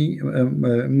for 3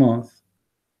 months.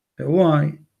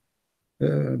 Why?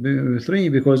 3,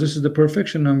 because this is the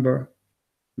perfection number.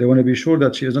 They want to be sure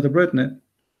that she is not pregnant.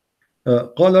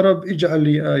 قال رب اجعل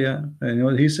لي آية.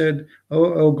 And he said,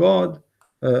 oh God,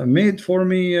 made for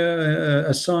me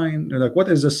a sign. Like, what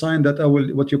is the sign that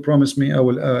what you promised me I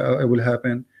will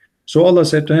happen? So Allah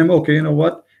said to him, okay, you know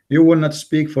what? You will not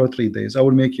speak for 3 days. I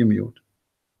will make you mute.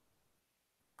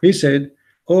 He said,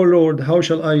 oh Lord, how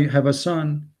shall I have a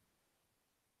son,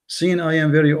 seeing I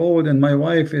am very old and my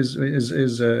wife is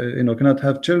cannot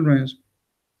have children?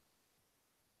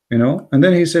 And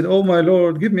then he said, oh my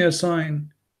Lord, give me a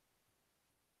sign.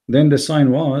 Then the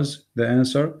sign was, the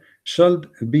answer shall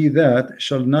be that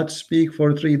shall not speak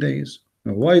for 3 days.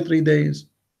 Now, why 3 days?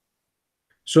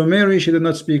 So Mary, she did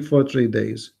not speak for 3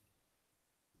 days.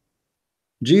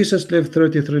 Jesus lived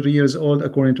 33 years old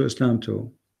according to Islam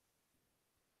too.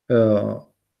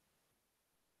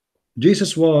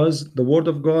 Jesus was the Word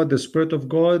of God, the Spirit of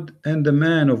God, and the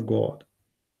man of God.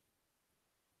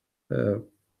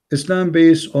 Islam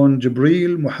based on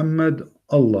Jibreel, Muhammad,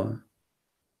 Allah.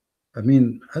 I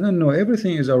mean, I don't know,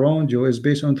 everything is around you is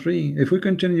based on 3. If we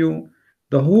continue,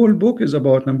 the whole book is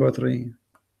about number 3.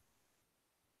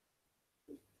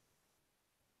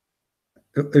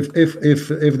 If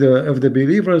the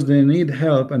believers, they need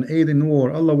help and aid in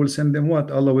war, Allah will send them what?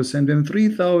 Allah will send them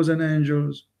 3,000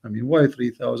 angels. I mean, why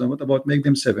 3,000? What about make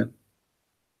them 7?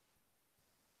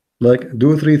 Like,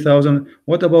 do 3,000.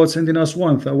 What about sending us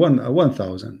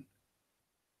 1,000?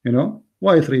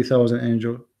 Why 3,000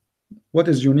 angels? What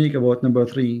is unique about number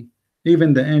 3?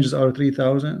 Even the angels are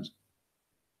 3,000.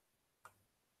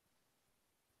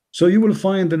 So you will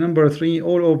find the number 3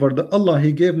 all over. Allah,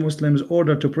 he gave Muslims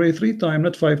order to pray 3 times,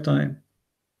 not 5 times.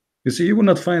 You see, you will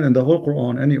not find in the whole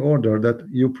Quran any order that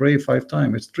you pray 5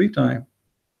 times. It's 3 times.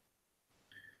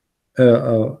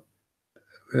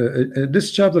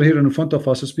 This chapter here in front of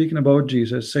us is speaking about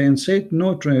Jesus, saying, say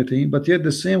no Trinity, but yet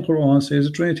the same Quran says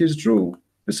the Trinity is true.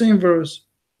 The same verse,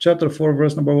 chapter 4,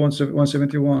 verse number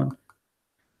 171.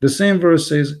 The same verse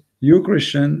says, you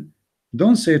Christian,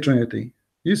 don't say Trinity.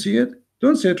 You see it?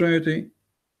 Don't say Trinity.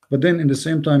 But then in the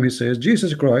same time he says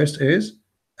Jesus Christ is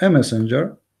a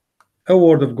messenger, a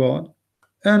word of God,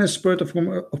 and a spirit of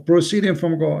proceeding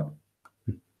from God.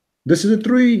 This is a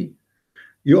 3.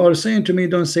 You are saying to me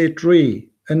don't say 3,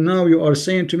 and now you are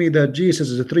saying to me that Jesus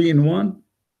is a 3 in 1.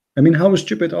 I mean, how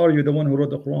stupid are you, the one who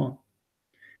wrote the Quran?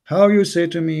 How you say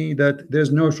to me that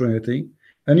there's no Trinity,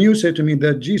 and you say to me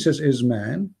that Jesus is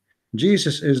man,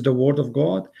 Jesus is the word of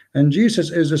God, and Jesus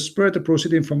is the spirit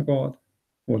proceeding from God?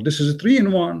 Well, this is a 3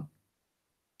 in 1.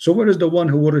 So where is the one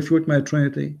who will refute my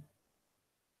Trinity?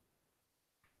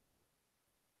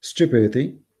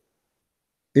 Stupidity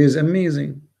is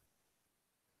amazing.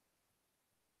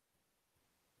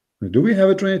 Do we have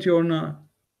a Trinity or not?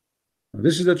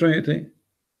 This is the Trinity.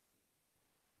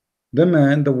 The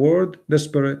man, the word, the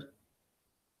spirit.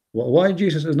 Why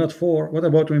Jesus is not 4? What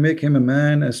about we make him a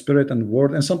man, a spirit, and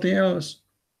word, and something else?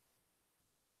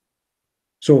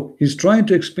 So he's trying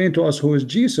to explain to us who is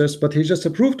Jesus, but he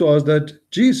just proved to us that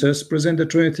Jesus presents the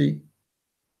Trinity.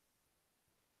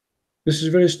 This is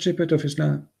very stupid of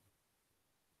Islam.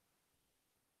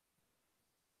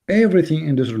 Everything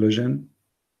in this religion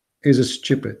is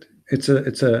stupid. It's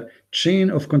a chain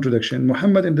of contradiction.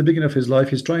 Muhammad, in the beginning of his life,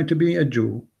 he's trying to be a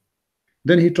Jew.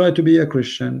 Then he tried to be a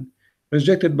Christian.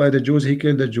 Rejected by the Jews, he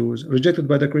killed the Jews. Rejected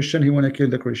by the Christian, he want to kill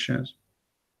the Christians.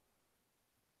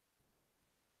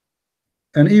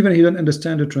 And even he didn't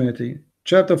understand the Trinity.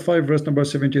 Chapter 5, verse number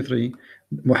 73.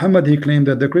 Muhammad, he claimed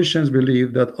that the Christians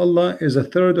believe that Allah is a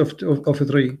third of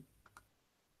 3.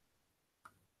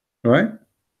 Right?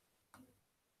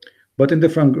 But in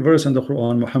different verse in the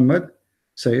Quran, Muhammad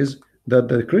says that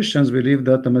the Christians believe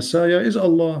that the Messiah is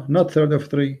Allah, not third of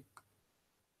 3.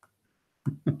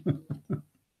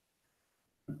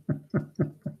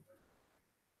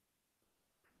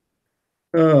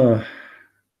 Oh,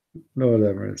 Lord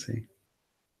have mercy.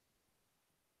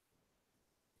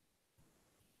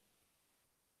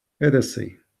 Let us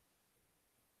see.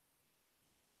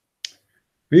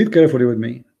 Read carefully with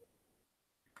me.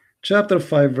 Chapter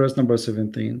 5, verse number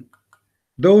 17.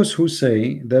 Those who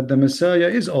say that the Messiah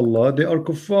is Allah, they are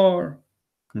kuffar.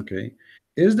 Okay.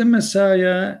 Is the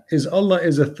Messiah, is Allah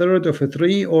is a third of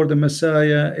 3, or the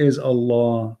Messiah is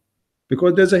Allah?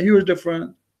 Because there's a huge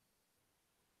difference.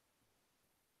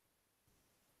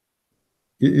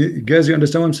 Guys, you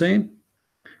understand what I'm saying?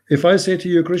 If I say to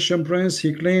you, Christian Prince,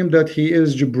 he claimed that he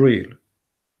is Jibreel,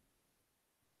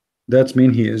 that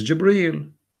means he is Jibreel.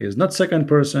 He is not second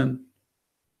person.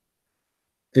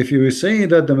 If you say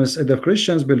that the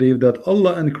Christians believe that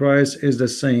Allah and Christ is the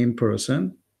same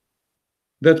person,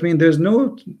 that means there's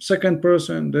no second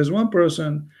person, there's one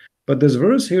person. But this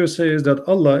verse here says that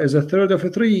Allah is a third of a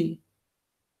three.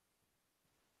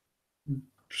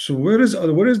 So where is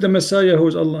the Messiah who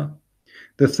is Allah?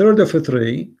 The third of a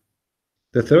three,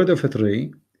 the third of a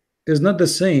three is not the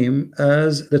same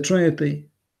as the Trinity.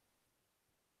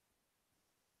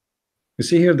 You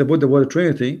see here, the word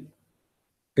Trinity,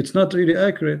 it's not really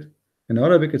accurate. In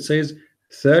Arabic it says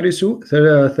Thalithu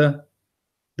Thalatha,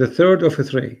 the third of a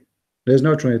three. There's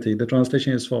no Trinity. The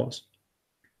translation is false.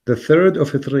 The third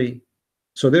of a three.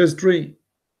 So there's three.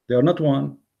 They are not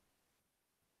one.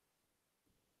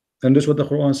 And this is what the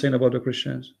Quran is saying about the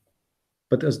Christians.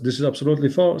 But this is absolutely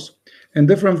false. In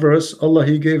different verse, Allah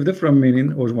he gave different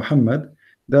meaning, or Muhammad,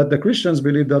 that the Christians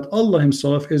believe that Allah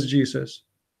himself is Jesus.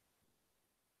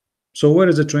 So where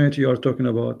is the Trinity you are talking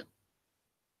about?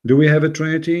 Do we have a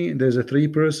Trinity? There's a three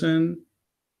person,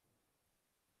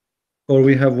 or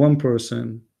we have one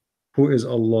person who is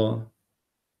Allah,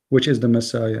 which is the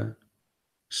Messiah?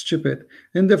 Stupid.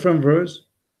 In different verse,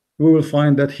 we will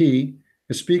find that he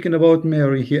is speaking about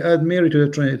Mary. He add Mary to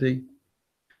the Trinity.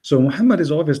 So Muhammad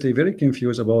is obviously very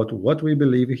confused about what we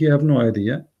believe. He have no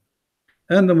idea.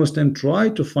 And the Muslim try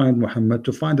to find Muhammad,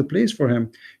 to find a place for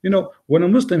him. You know, when a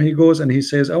Muslim he goes and he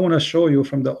says, I want to show you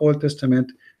from the Old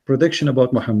Testament prediction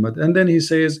about Muhammad, and then he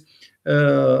says,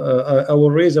 I will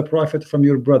raise a prophet from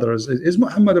your brothers. Is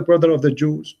Muhammad a brother of the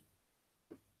Jews?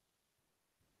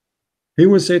 He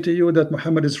will say to you that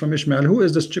Muhammad is from Ishmael. Who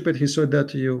is the stupid he said that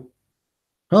to you?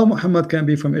 How Muhammad can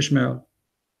be from Ishmael?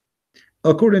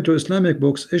 According to Islamic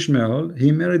books, Ishmael,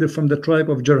 he married from the tribe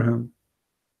of Jurham.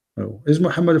 Oh, is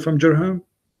Muhammad from Jurham?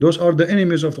 Those are the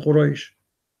enemies of Quraysh.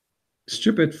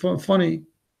 Stupid, funny.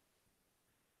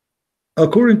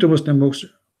 According to Muslim books,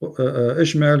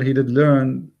 Ishmael, he did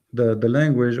learn the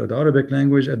language, or the Arabic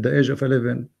language, at the age of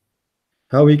 11.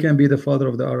 How he can be the father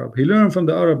of the Arab? He learned from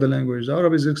the Arab the language. The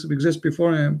Arab exists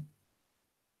before him.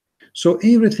 So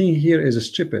everything here is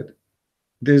stupid.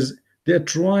 They are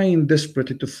trying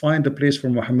desperately to find a place for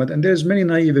Muhammad, and there's many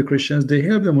naive Christians. They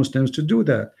help the Muslims to do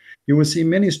that. You will see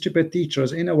many stupid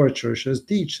teachers in our churches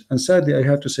teach, and sadly I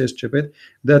have to say stupid,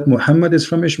 that Muhammad is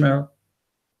from Ishmael.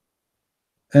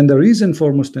 And the reason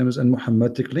for Muslims and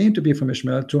Muhammad to claim to be from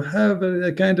Ishmael, to have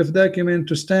a kind of document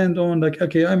to stand on, like,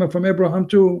 okay, I'm from Abraham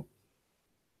too.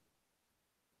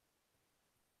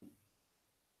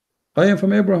 I am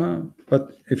from Abraham.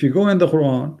 But if you go in the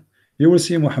Quran, you will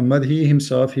see Muhammad, he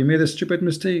himself, he made a stupid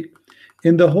mistake.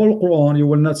 In the whole Quran, you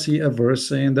will not see a verse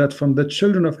saying that from the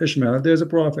children of Ishmael, there's a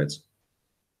prophet.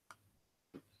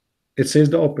 It says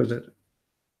the opposite.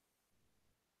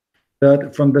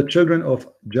 That from the children of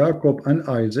Jacob and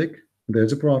Isaac,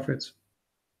 there's a prophet.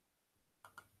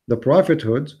 The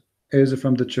prophethood is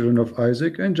from the children of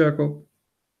Isaac and Jacob.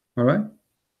 All right?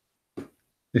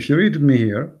 If you read me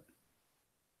here,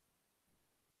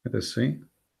 let us see.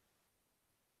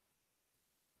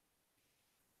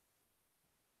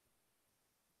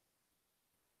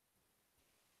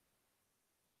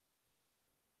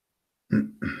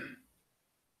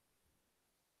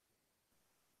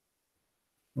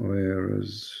 Where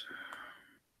is...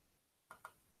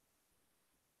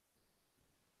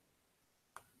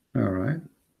 All right.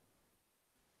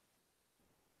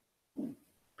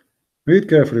 Read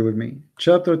carefully with me.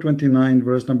 Chapter 29,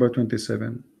 verse number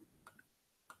 27.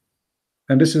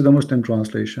 And this is the Muslim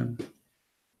translation.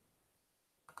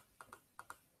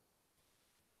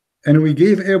 And we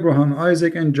gave Abraham,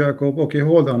 Isaac, and Jacob. Okay,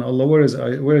 hold on, Allah.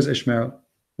 Where is Ishmael?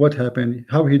 What happened?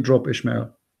 How he dropped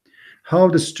Ishmael? How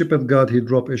the stupid God he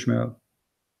dropped Ishmael?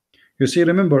 You see,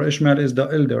 remember, Ishmael is the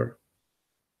elder.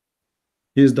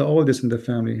 He is the oldest in the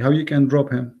family. How you can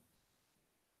drop him?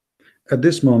 At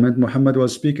this moment, Muhammad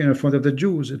was speaking in front of the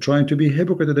Jews, trying to be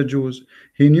hypocrite to the Jews.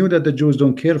 He knew that the Jews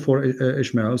don't care for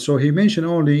Ishmael, so he mentioned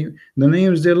only the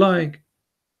names they like.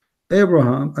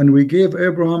 Abraham, and we gave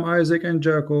Abraham, Isaac, and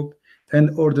Jacob,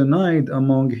 and ordained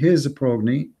among his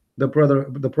progeny the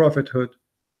prophethood.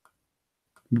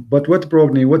 But what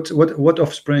progeny? What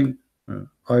offspring?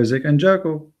 Isaac and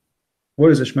Jacob.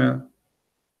 Where is Ishmael?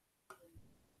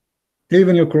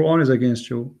 Even your Quran is against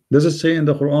you. Does it say in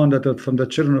the Quran that from the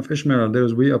children of Ishmael there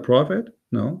is a prophet?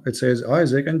 No, it says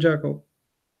Isaac and Jacob.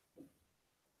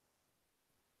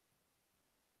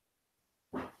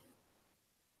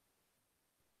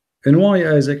 And why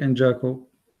Isaac and Jacob?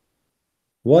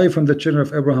 Why from the children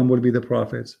of Abraham will be the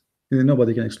prophets?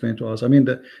 Nobody can explain to us. I mean,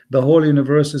 the whole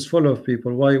universe is full of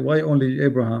people. Why only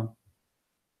Abraham?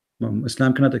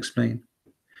 Islam cannot explain.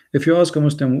 If you ask a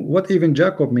Muslim what even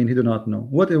Jacob mean, he do not know.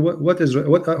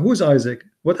 Who's Isaac?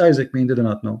 What Isaac mean, they do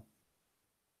not know.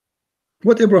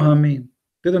 What Abraham mean,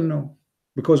 they don't know,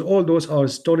 because all those are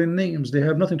stolen names. They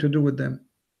have nothing to do with them.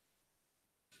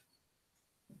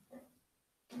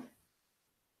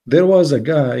 There was a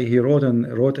guy, he wrote in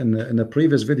the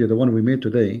previous video, the one we made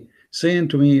today, saying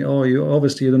to me, "Oh, you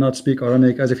obviously do not speak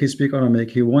Aramaic," as if he speak Aramaic.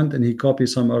 He went and he copied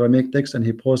some Aramaic text and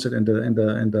he posted in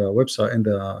the website, in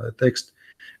the text,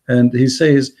 and he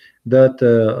says that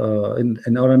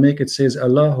in Aramaic it says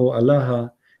Allahu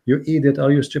Allah. You idiot,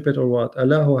 are you stupid or what?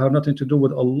 Allahu have nothing to do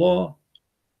with Allah.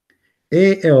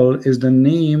 Al is the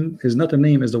name, is not a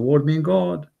name, is the word mean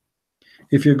God.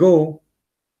 If you go,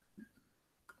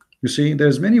 you see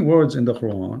there's many words in the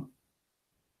Quran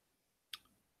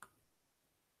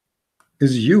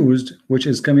is used which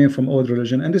is coming from old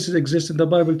religion, and this is exists in the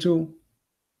Bible too,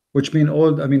 which mean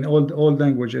old, I mean old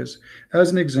languages. As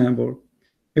an example,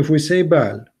 if we say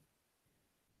Baal,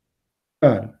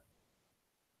 Baal,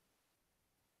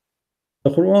 the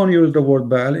Quran used the word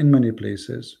Baal in many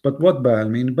places, but what Baal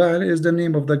mean? Baal is the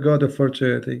name of the god of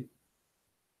fertility.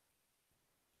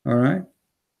 All right,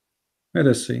 let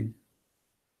us see.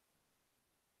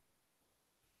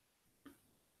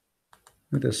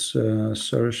 Let us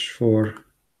search for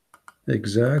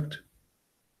exact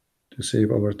to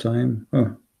save our time.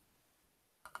 Oh,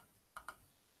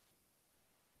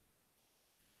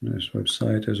 this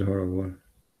website is horrible.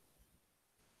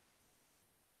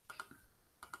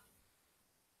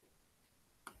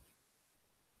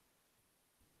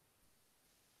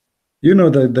 You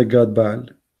know that the god Baal.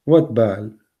 What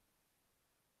Baal?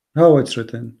 How it's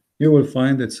written? You will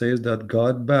find it says that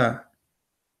God Baal.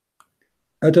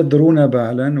 أتدرون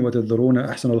بعلا وتدرون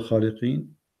أحسن الخالقين.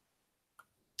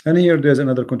 And here there's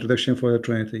another contradiction for the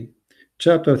Trinity.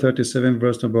 Chapter 37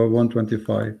 verse number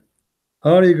 125.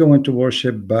 Are you going to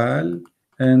worship Baal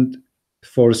and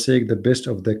forsake the best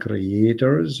of the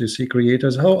creators? You see,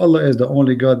 creators, how Allah is the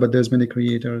only God but there's many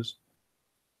creators?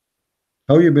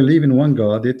 How you believe in one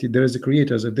God, there is a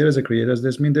creators. If there is a creators,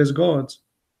 this means there's gods.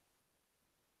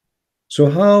 So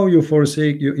how you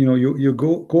forsake, you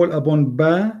go call upon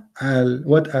Baal.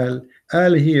 What Al?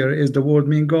 Al here is the word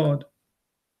mean God.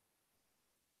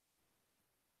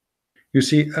 You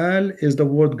see, Al is the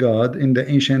word God in the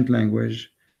ancient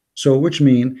language. So which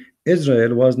mean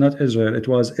Israel was not Israel, it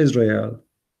was Israel.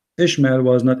 Ishmael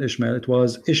was not Ishmael, it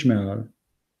was Ishmael,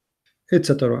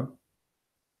 etc.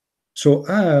 So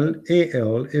Al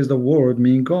is the word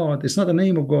mean God. It's not the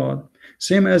name of God.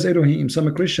 Same as Elohim.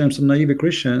 Some Christians, some naive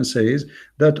Christians says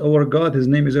that our God, his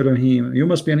name is Elohim. You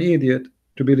must be an idiot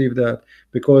to believe that,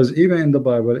 because even in the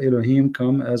Bible Elohim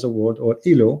come as a word, or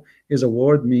Elo is a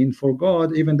word mean for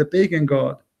God, even the pagan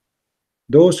God.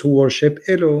 Those who worship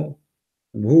Elo,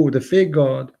 who the fake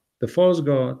God, the false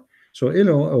God. So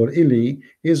Elo or Eli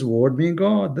is word mean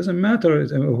God. Doesn't matter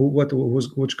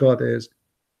which God is.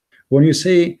 When you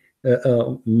say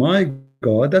my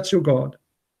God, that's your God.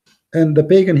 And the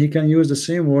pagan, he can use the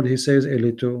same word. He says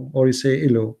Elitu, or he say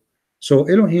Elo. So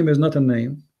Elohim is not a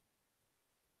name.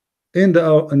 In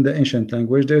the ancient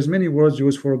language, there's many words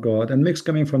used for God and mixed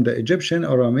coming from the Egyptian,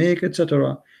 Aramaic,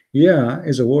 etc. Yeah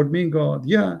is a word mean God.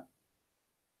 Yeah.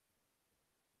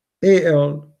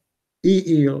 Al,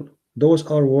 El, those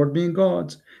are word mean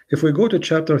gods. If we go to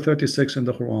chapter 36 in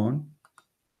the Quran,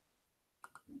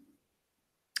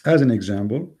 as an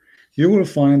example, you will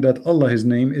find that Allah, his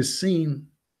name is Seen.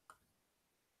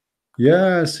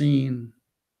 Yasin.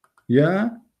 Yeah,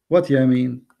 what ya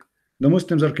mean? The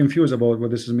Muslims are confused about what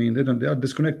this means. They are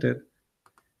disconnected.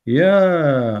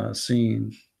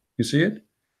 Yasin. You see it?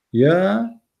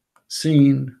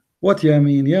 Yasin. What ya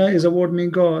mean? Ya is a word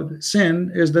mean God.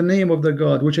 Sin is the name of the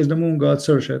God, which is the moon God.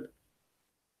 Search it.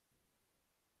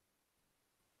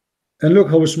 And look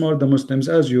how smart the Muslims,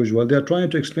 as usual. They are trying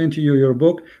to explain to you your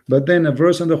book, but then a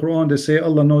verse in the Quran, they say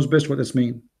Allah knows best what this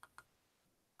means.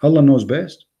 Allah knows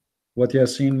best what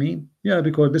Yasin mean? Yeah,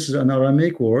 because this is an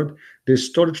Aramaic word. They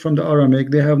stole it from the Aramaic.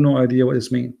 They have no idea what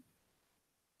this mean.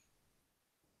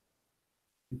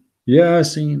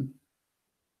 Yasin.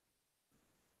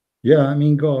 Yeah, I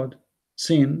mean God.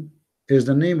 Sin is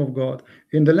the name of God.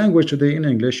 In the language today, in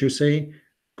English, you say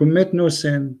commit no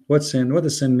sin. What sin? What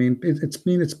does sin mean?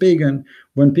 It's pagan.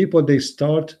 When people they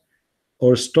start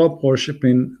or stop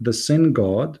worshiping the sin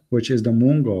God, which is the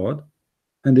moon God,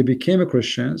 and they became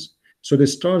Christians, so they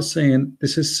start saying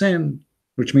this is sin,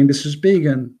 which means this is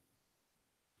pagan.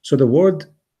 So the word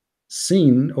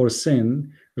sin or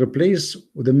sin replace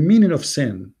the meaning of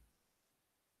sin.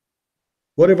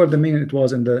 whatever the meaning it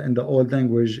was in the old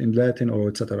language, in Latin or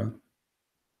etc.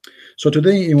 So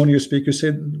today when you speak, you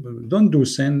say don't do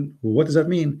sin. What does that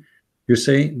mean? You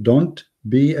say don't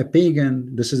be a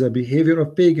pagan. This is a behavior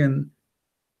of pagan,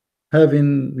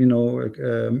 having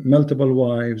multiple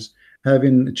wives,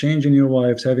 having changing your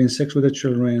wives, having sex with the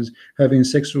children, having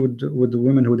sex with the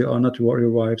women who they are not your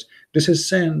wives. This is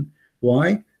sin.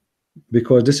 Why?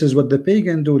 Because this is what the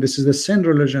pagan do. This is the sin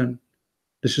religion.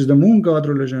 This is the moon god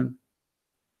religion.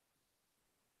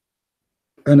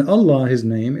 And Allah, his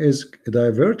name is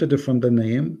diverted from the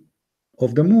name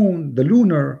of the moon, the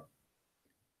lunar.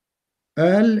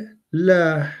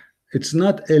 Allah. It's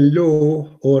not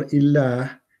Elo or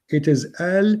Ilah. It is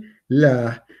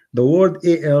Allah. The word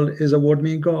Al is a word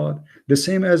meaning God. The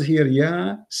same as here,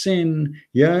 Ya, sin.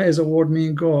 Ya is a word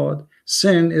meaning God.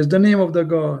 Sin is the name of the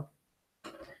God.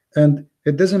 And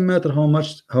it doesn't matter how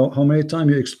many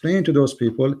times you explain to those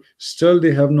people, still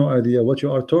they have no idea what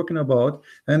you are talking about,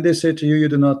 and they say to you, you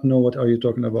do not know what are you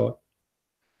talking about.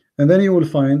 And then you will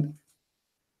find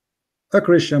a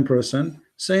Christian person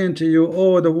saying to you,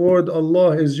 oh, the word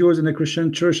Allah is used in the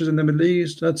Christian churches in the Middle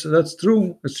East. That's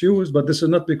true, it's used, but this is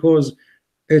not because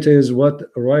it is what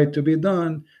right to be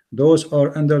done. Those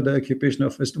are under the occupation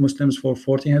of Muslims for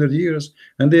 1400 years,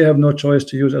 and they have no choice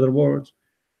to use other words.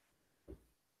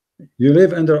 You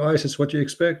live under ISIS, what you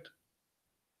expect?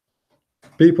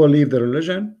 People leave the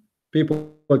religion,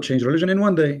 people change religion in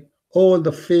one day. All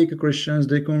the fake Christians,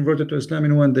 they converted to Islam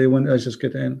in one day when ISIS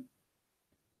get in.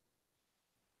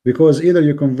 Because either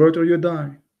you convert or you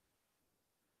die.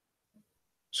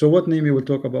 So what name you will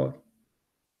talk about?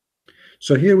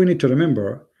 So here we need to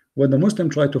remember, when the Muslim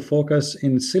try to focus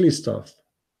in silly stuff,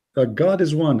 that God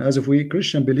is one, as if we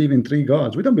Christian believe in 3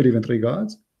 gods. We don't believe in 3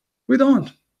 gods. We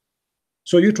don't.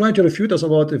 So you try to refute us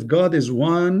about if God is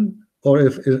one, or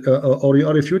if or you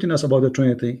are refuting us about the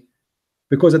Trinity,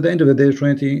 because at the end of the day,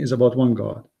 Trinity is about one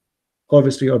God.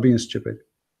 Obviously, you are being stupid.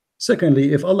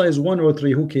 Secondly, if Allah is 1 or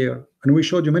 3, who care? And we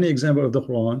showed you many examples of the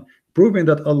Quran proving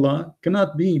that Allah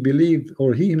cannot be believed,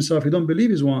 or He Himself, He don't believe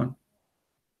is one,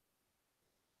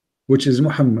 which is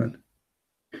Muhammad.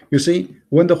 You see,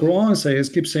 when the Quran says,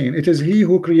 keep saying, it is He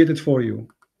who created for you.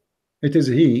 It is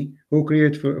He who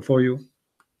created for you.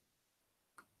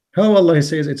 How Allah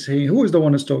says it's He? Who is the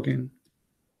one who's talking?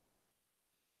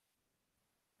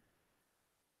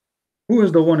 Who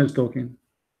is the one who's talking?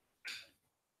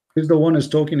 Is the one who's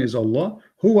talking is Allah.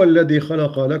 هو الذي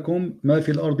خلق لكم ما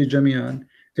في الأرض جميعا.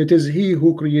 It is He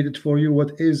who created for you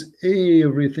what is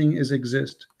everything is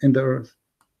exist in the earth.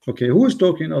 Okay, who is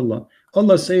talking? Allah.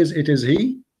 Allah says it is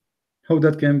He. How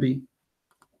that can be?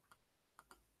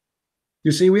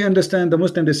 You see, we understand the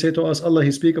Muslim, they say to us, Allah,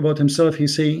 He speak about Himself, He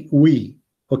say we.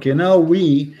 Okay, now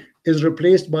we is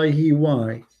replaced by He.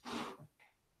 Why?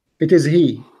 It is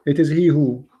He. It is He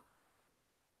who?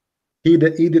 He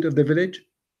the idiot of the village?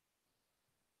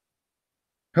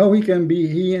 How He can be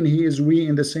He and He is we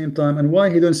in the same time? And why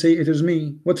He don't say it is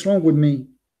me? What's wrong with me?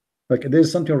 Like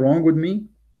there's something wrong with me?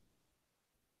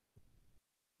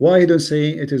 Why He don't say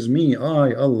it is me,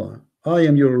 I, Allah, I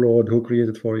am your Lord who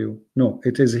created for you? No,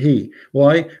 it is He.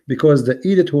 Why? Because the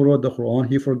idiot who wrote the Quran,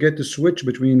 he forget to switch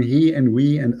between He and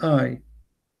we and I.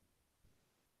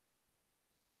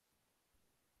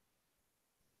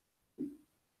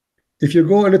 If you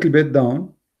go a little bit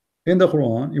down in the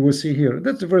Quran, you will see here,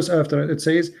 that's the verse after it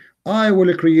says, I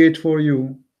will create for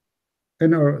you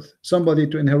an earth, somebody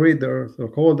to inherit the earth. Or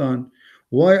hold on,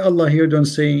 why Allah here don't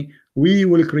say we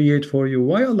will create for you?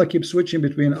 Why Allah keeps switching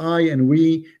between I and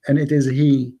we and it is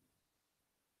He?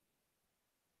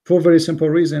 For a very simple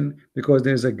reason, because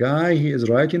there's a guy, he is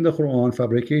writing the Quran,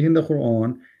 fabricating the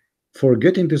Quran,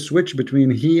 forgetting to switch between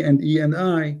he and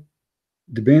I,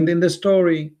 depending the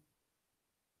story.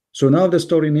 So now the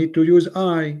story need to use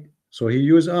I, so he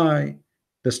use I.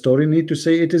 The story need to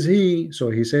say it is He,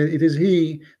 so He said it is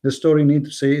He. The story need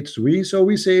to say it's we, so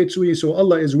we say it's we. So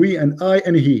Allah is we and I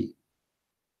and He.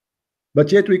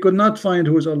 But yet we could not find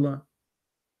who is Allah.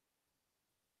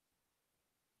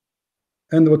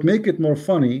 And what make it more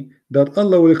funny, that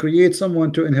Allah will create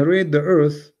someone to inherit the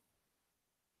earth,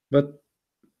 but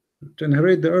to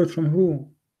inherit the earth from who?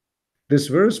 This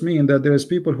verse means that there is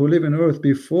people who live in earth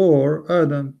before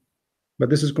Adam, but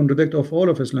this is contradict of all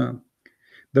of Islam.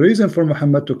 The reason for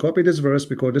Muhammad to copy this verse,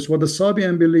 because this is what the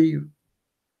Sabian believe.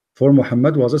 For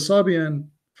Muhammad was a Sabian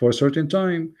for a certain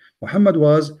time. Muhammad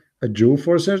was a Jew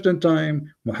for a certain time.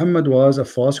 Muhammad was a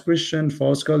false Christian,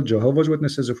 false called Jehovah's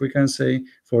Witnesses, if we can say,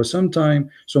 for some time.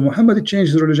 So Muhammad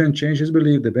changed his religion, changed his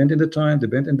belief, depending the time,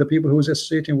 depending on the people who was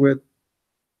associating with.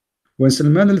 When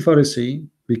Salman al-Farisi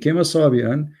became a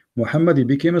Sabian, Muhammad, he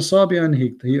became a Sabian.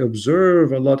 He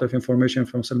observed a lot of information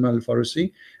from Salman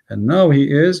al-Farisi, and now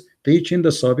he is teaching the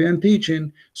Sabian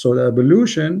teaching. So the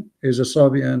evolution is a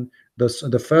Sabian.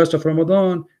 The fast of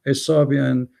Ramadan is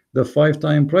Sabian. The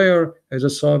five-time prayer is a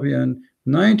Sabian.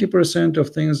 90%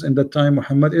 of things in that time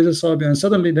Muhammad is a Sabian.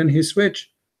 Suddenly then he switched.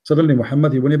 Suddenly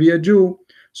Muhammad, he want to be a Jew.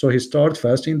 So he started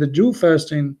fasting the Jew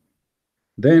fasting.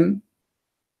 Then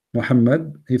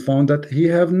Muhammad, he found that he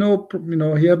have no,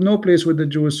 he have no place with the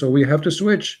Jews, so we have to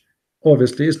switch.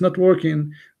 Obviously, it's not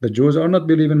working. The Jews are not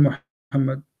believing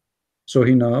Muhammad, so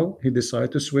he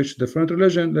decided to switch different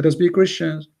religion. Let us be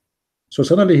Christians. So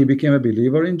suddenly he became a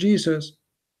believer in Jesus,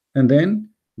 and then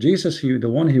Jesus, the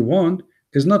one he want,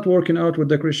 is not working out with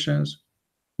the Christians.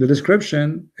 The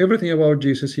description, everything about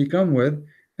Jesus he come with,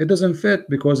 it doesn't fit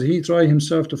because he tried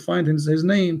himself to find his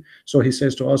name. So he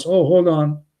says to us, oh, hold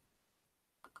on.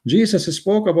 Jesus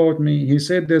spoke about me. He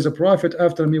said there's a prophet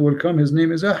after me will come. His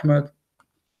name is Ahmad.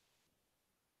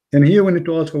 And here we need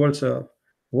to ask ourselves,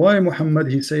 why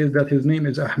Muhammad, he says that his name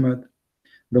is Ahmad?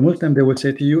 The Muslim, they would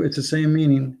say to you, it's the same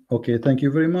meaning. Okay, thank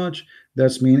you very much.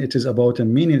 That's mean it is about a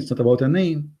meaning, it's not about a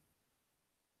name.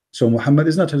 So Muhammad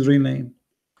is not his real name.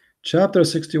 Chapter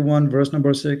 61, verse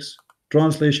number 6,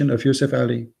 translation of Yusuf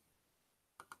Ali.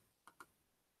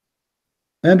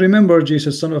 And remember,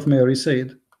 Jesus, son of Mary,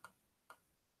 said,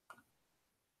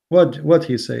 what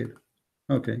he said?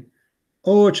 Okay.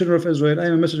 O children of Israel, I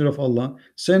am a messenger of Allah,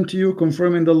 sent to you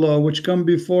confirming the law which come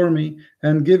before me,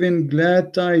 and giving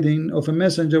glad tidings of a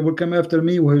messenger will come after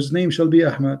me, whose name shall be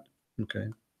Ahmad. Okay.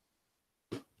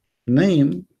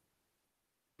 Name,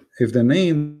 if the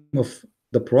name of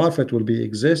the prophet will be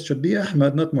exist, should be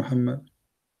Ahmad, not Muhammad.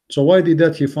 So why did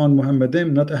that he found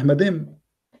Muhammadim, not Ahmadim?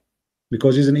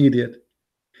 Because he's an idiot.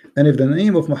 And if the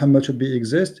name of Muhammad should be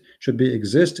exist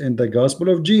in the gospel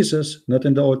of Jesus, not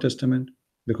in the Old Testament,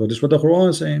 because this is what the Quran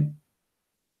is saying.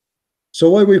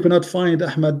 So why we cannot find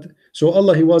Ahmad? So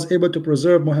Allah, he was able to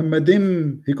preserve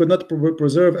Muhammadim, he could not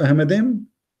preserve Ahmadim.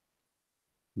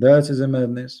 That is a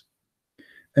madness.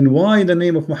 And why the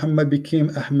name of Muhammad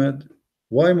became Ahmad?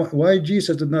 Why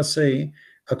Jesus did not say,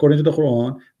 according to the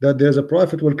Quran, that there's a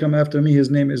prophet will come after me, his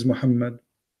name is Muhammad?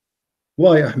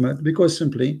 Why Ahmad? Because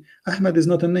simply Ahmad is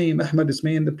not a name. Ahmad is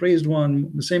mean the praised one,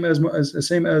 the same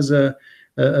as the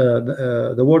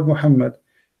word Muhammad.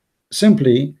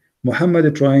 Simply Muhammad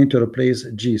is trying to replace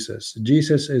Jesus.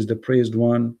 Jesus is the praised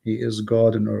one. He is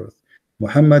God on earth.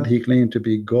 Muhammad, he claimed to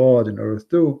be God on earth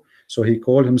too, so he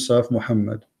called himself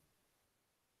Muhammad.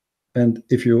 And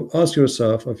if you ask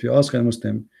yourself, if you ask a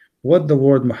Muslim what the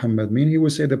word Muhammad mean, he will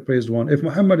say the praised one. If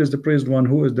Muhammad is the praised one,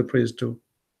 who is the praised to?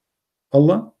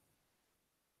 Allah?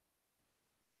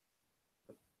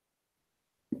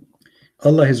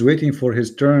 Allah is waiting for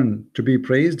his turn to be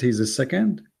praised. He's the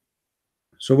second.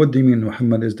 So what do you mean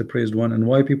Muhammad is the praised one? And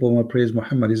why people want to praise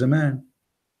Muhammad? He's a man.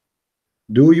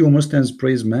 Do you Muslims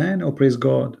praise man or praise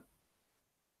God?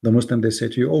 The Muslim, they say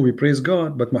to you, oh, we praise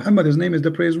God, but Muhammad, his name is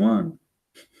the praised one.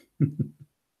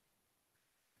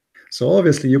 So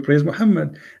obviously you praise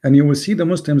Muhammad, and you will see the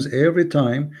Muslims every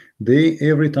time they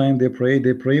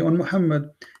pray on Muhammad.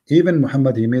 Even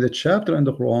Muhammad, he made a chapter in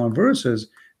the Quran, verses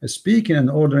speaking and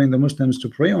ordering the Muslims to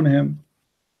pray on him.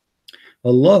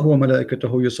 Allah wa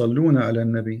malaikatahu yusalluna ala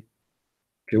nabi.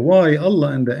 Okay, why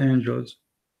Allah and the angels?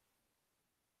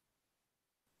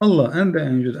 Allah and the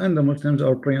angels and the Muslims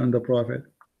are praying on the Prophet.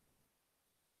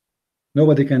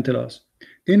 Nobody can tell us.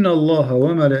 إن الله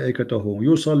وملائكته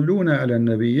يصلون على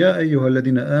النبي يا أيها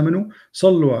الذين آمنوا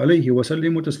صلوا عليه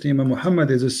وسلموا تسليما. Muhammad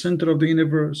is the center of the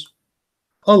universe.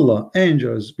 Allah,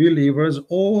 angels, believers,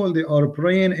 all they are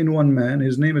praying in one man.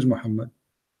 His name is Muhammad.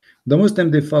 The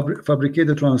Muslim, they fabricate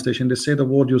the translation. They say the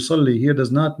word yusalli here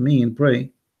does not mean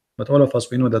pray, but all of us,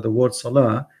 we know that the word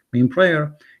salah mean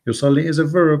prayer. Yusalli is a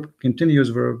verb, continuous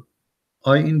verb,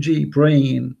 ing,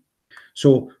 praying.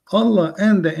 So Allah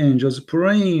and the angels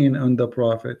praying on the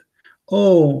Prophet.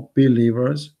 Oh,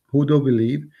 believers who do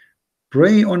believe,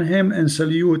 pray on him and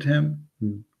salute him.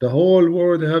 The whole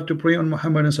world have to pray on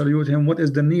Muhammad and salute him. What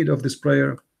is the need of this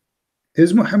prayer?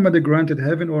 Is Muhammad granted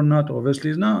heaven or not? Obviously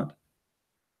is not.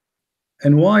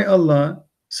 And why Allah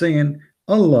saying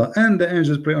Allah and the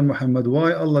angels pray on Muhammad?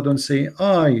 Why Allah don't say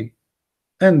I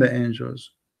and the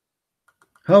angels?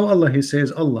 How Allah he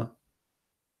says Allah?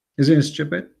 Isn't it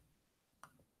stupid?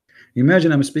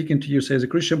 Imagine I'm speaking to you, says a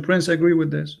Christian prince, agree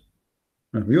with this.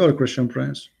 We are a Christian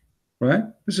prince, right?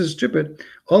 This is stupid.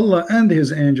 Allah and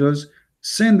his angels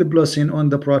send the blessing on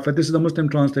the Prophet. This is the Muslim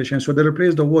translation. So they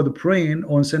replace the word praying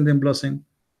on sending blessing.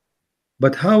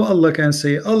 But how Allah can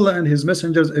say Allah and his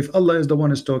messengers if Allah is the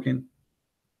one is talking?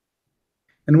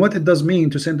 And what it does mean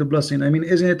to send a blessing? I mean,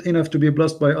 isn't it enough to be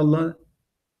blessed by Allah?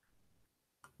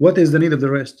 What is the need of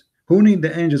the rest? Who need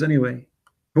the angels anyway?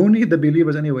 Who need the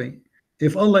believers anyway?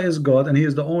 If Allah is God and He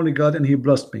is the only God and He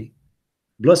blessed me,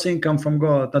 blessing come from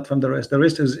God, not from the rest. The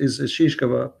rest is shish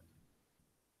kebab.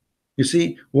 You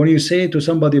see, when you say to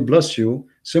somebody bless you,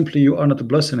 simply you are not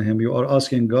blessing him, you are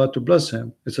asking God to bless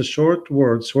him. It's a short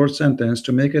word, short sentence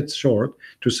to make it short,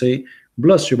 to say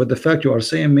bless you. But the fact you are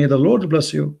saying may the Lord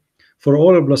bless you, for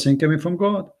all of blessing coming from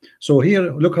God. So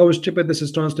here, look how stupid this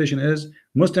is translation is.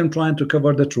 Muslim trying to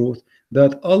cover the truth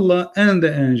that Allah and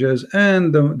the angels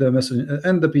and the messenger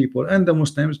and the people and the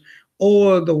Muslims,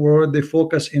 all the world, they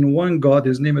focus in one God.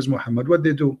 His name is Muhammad. What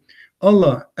they do,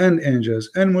 Allah and angels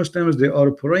and Muslims, they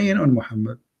are praying on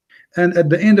Muhammad, and at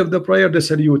the end of the prayer they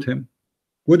salute him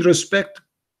with respect.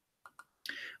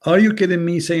 Are you kidding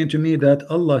me, saying to me that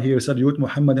Allah here salute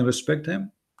Muhammad and respect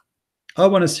him? I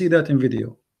want to see that in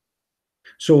video.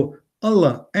 So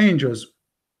Allah, angels,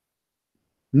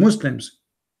 Muslims,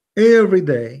 every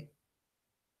day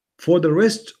for the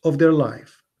rest of their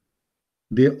life,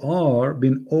 they are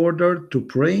being ordered to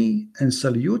pray and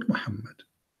salute Muhammad.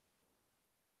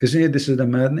 Isn't it? This is the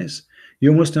madness.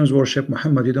 You Muslims worship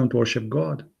Muhammad, you don't worship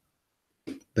God.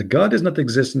 The God does not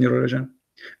exist in your religion.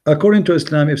 According to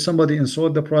Islam, if somebody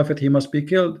insult the Prophet, he must be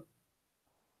killed.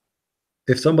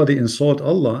 If somebody insult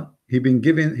Allah, he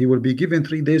will be given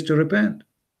 3 days to repent.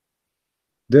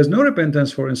 There's no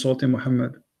repentance for insulting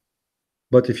Muhammad.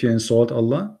 But if you insult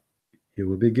Allah, you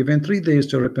will be given 3 days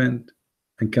to repent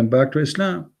and come back to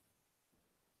Islam.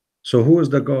 So who is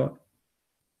the God?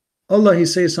 Allah, He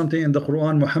says something in the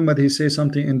Quran. Muhammad, He says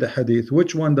something in the Hadith.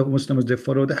 Which one the Muslims, they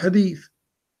follow? The Hadith.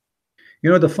 You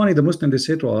know, the Muslims, they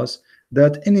say to us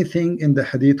that anything in the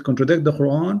Hadith contradict the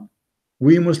Quran,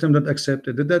 we Muslims don't accept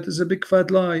it. That is a big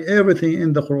fat lie. Everything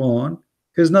in the Quran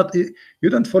is not, you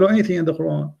don't follow anything in the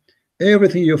Quran.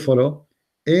 Everything you follow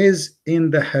is in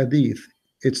the Hadith.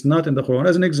 It's not in the Quran.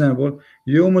 As an example,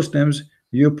 you Muslims,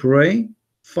 you pray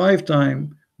 5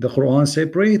 times. The Quran say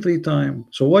pray 3 times.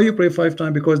 So why you pray 5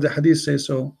 times? Because the Hadith says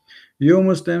so. You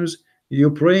Muslims, you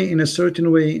pray in a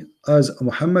certain way as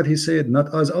Muhammad he said,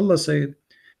 not as Allah said.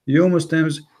 You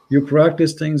Muslims, you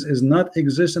practice things is not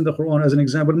exist in the Quran. As an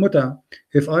example, muta.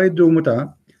 If I do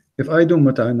muta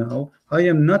now, I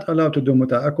am not allowed to do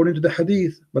muta according to the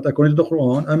Hadith, but according to the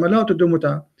Quran, I'm allowed to do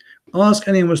muta. Ask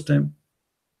any Muslim,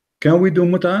 can we do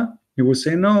muta? He will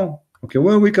say no. Okay,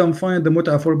 where we can find the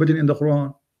muta forbidden in the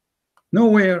Quran?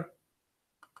 Nowhere.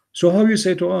 So how you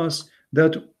say to us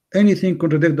that anything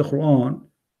contradict the Quran,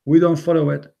 we don't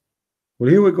follow it? Well,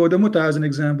 here we go, the muta as an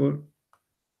example.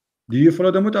 Do you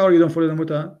follow the muta or you don't follow the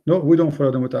muta? No, we don't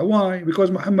follow the muta. Why? Because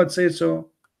Muhammad said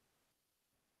so.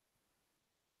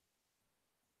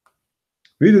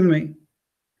 Read with me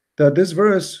that this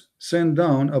verse sent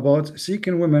down about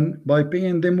seeking women by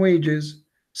paying them wages,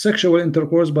 sexual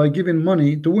intercourse by giving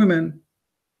money to women.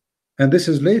 And this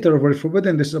is later very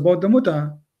forbidden. This is about the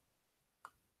muta.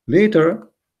 Later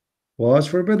was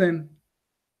forbidden.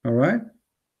 All right.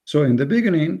 So in the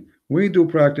beginning, we do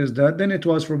practice that. Then it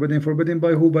was forbidden. Forbidden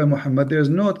by who? By Muhammad. There's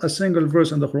not a single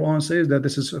verse in the Quran says that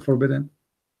this is forbidden.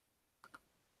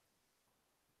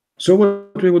 So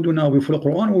what we will do now, we follow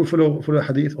Quran or we follow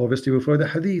Hadith? Obviously, we follow the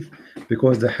Hadith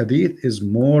because the Hadith is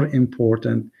more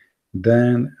important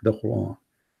than the Quran.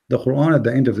 The Quran at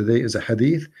the end of the day is a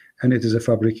Hadith, and it is a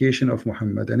fabrication of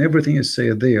Muhammad, and everything is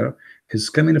said there is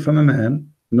coming from a man,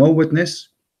 no witness,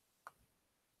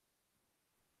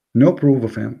 no proof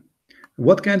of him.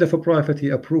 What kind of a prophet he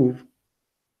approved?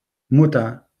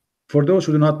 Muta. For those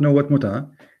who do not know what muta,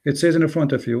 it says in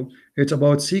front of you, it's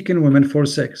about seeking women for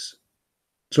sex.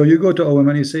 So you go to a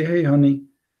woman, you say, hey honey,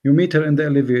 you meet her in the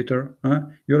elevator,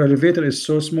 your elevator is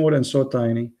so small and so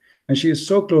tiny, and she is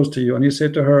so close to you, and you say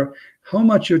to her, how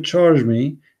much you charge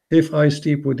me if I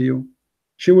sleep with you?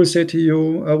 She will say to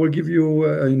you, I will give you,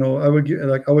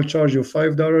 I will charge you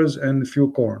 $5 and a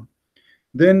few corn.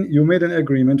 Then you made an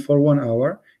agreement for 1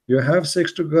 hour, you have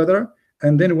sex together,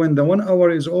 and then when the 1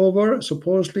 hour is over,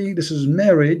 supposedly this is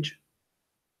marriage,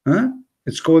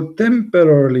 it's called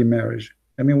temporarily marriage.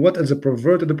 I mean, what is a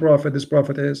perverted prophet this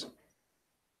prophet is?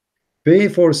 Pay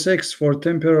for sex for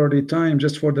temporary time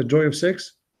just for the joy of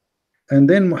sex. And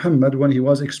then Muhammad, when he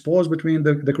was exposed between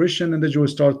the Christian and the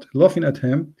Jews, start laughing at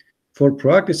him for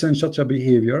practicing such a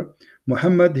behavior.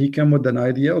 Muhammad, he came with an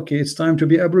idea, okay, it's time to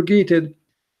be abrogated.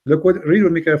 Look what, read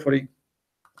with me carefully.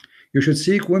 You should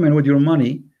seek women with your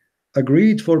money,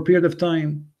 agreed for a period of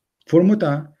time for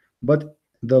muta, but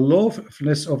the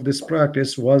lawfulness of this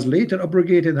practice was later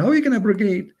abrogated. How you can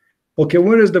abrogate? Okay,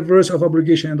 where is the verse of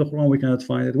obligation in the Quran? We cannot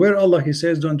find it. Where Allah He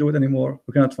says don't do it anymore?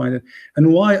 We cannot find it.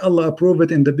 And why Allah approved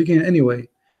it in the beginning anyway?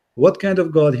 What kind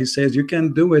of God He says you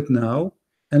can do it now,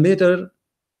 and later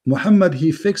Muhammad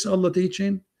He fixed Allah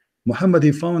teaching? Muhammad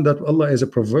He found that Allah is a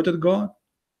perverted God.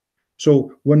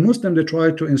 So when Muslims they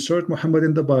try to insert Muhammad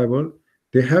in the Bible,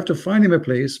 they have to find him a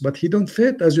place, but he don't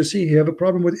fit. As you see, he have a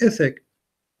problem with ethic.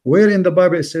 Where in the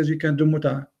Bible it says you can do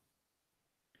muta?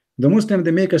 The Muslim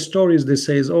they make a stories. They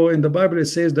says, oh, in the Bible it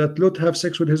says that Lot have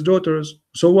sex with his daughters.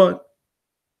 So what?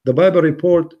 The Bible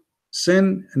report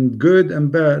sin and good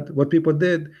and bad. What people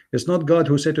did. It's not God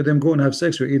who said to them, go and have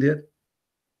sex, you idiot.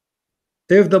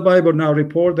 If the Bible now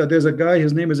report that there's a guy,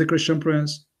 his name is a Christian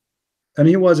prince, and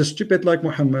he was a stupid like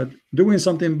Muhammad, doing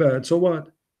something bad. So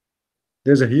what?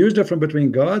 There's a huge difference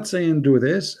between God saying do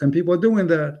this and people doing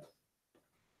that.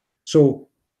 So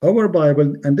our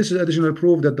Bible, and this is additional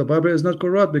proof that the Bible is not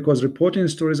corrupt, because reporting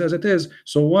stories as it is.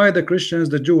 So why the Christians,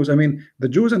 the Jews, I mean the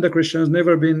Jews and the Christians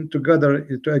never been together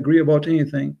to agree about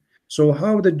anything. So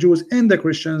how the Jews and the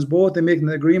Christians both they make an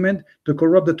agreement to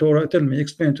corrupt the Torah? Tell me,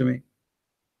 explain to me.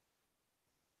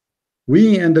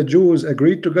 We and the Jews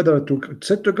agreed together to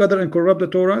sit together and corrupt the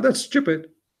Torah? That's stupid.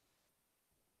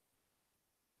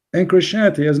 And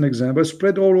Christianity, as an example,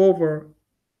 spread all over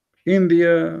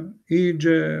India,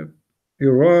 Egypt,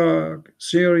 Iraq,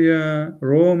 Syria,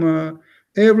 Roma,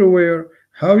 everywhere.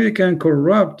 How you can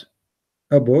corrupt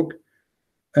a book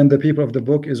and the people of the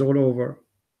book is all over.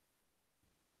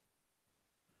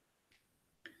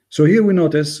 So here we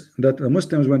notice that the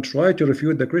Muslims, when try to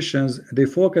refute the Christians, they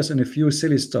focus on a few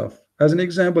silly stuff. As an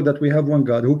example, that we have one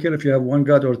God. Who cares if you have one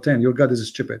God or 10? Your God is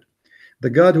stupid. The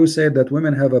God who said that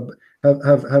women have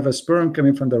a sperm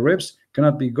coming from the ribs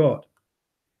cannot be God.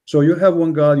 So you have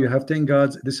one God, you have 10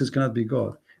 gods. This is cannot be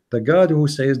God. The God who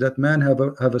says that man have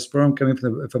a sperm coming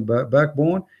from the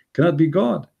backbone cannot be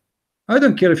God. I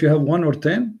don't care if you have 1 or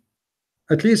 10.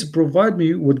 At least provide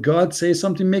me with God say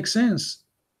something makes sense.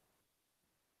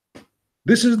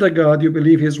 This is the God you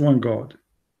believe he is one God,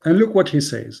 and look what he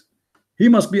says. He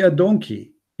must be a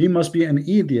donkey. He must be an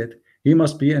idiot. He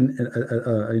must be a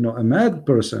mad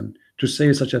person to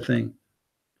say such a thing.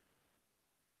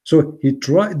 So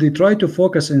they try to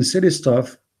focus in silly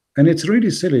stuff, and it's really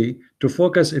silly to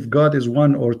focus if God is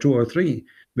 1 or 2 or 3,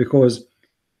 because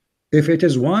if it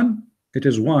is 1, it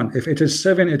is 1. If it is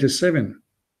 7, it is 7.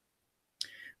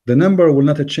 The number will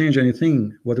not change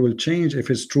anything. What will change if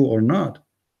it's true or not?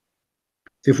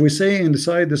 If we say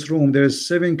inside this room there is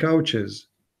 7 couches,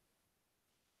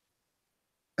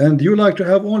 and you like to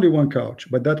have only 1 couch,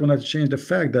 but that will not change the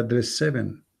fact that there is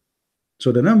 7.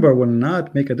 So the number will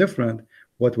not make a difference.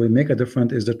 What will make a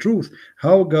difference is the truth.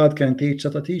 How God can teach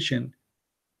such a teaching?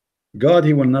 God,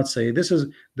 he will not say this is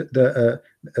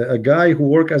a guy who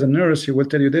work as a nurse. He will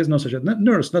tell you there's no such a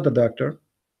nurse, not a doctor.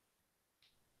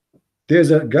 There's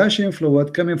a gushing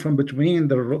fluid coming from between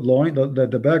the loin,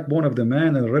 the backbone of the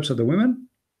man and the ribs of the women.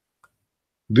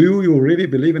 Do you really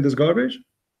believe in this garbage?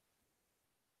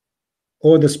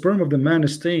 Or the sperm of the man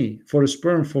stay for a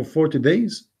sperm for 40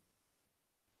 days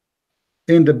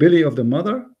in the belly of the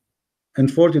mother,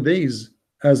 and 40 days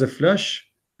as a flesh,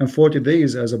 and 40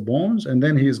 days as a bones, and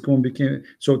then he is going to become,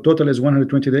 so total is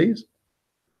 120 days.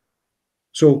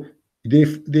 So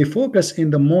they focus in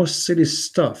the most silly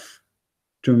stuff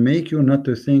to make you not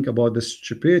to think about the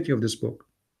stupidity of this book.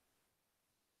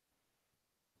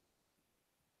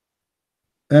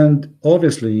 And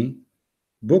obviously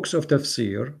books of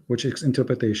tafsir, which is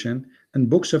interpretation, and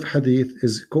books of hadith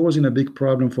is causing a big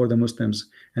problem for the Muslims.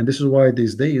 And this is why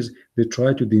these days they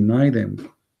try to deny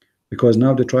them, because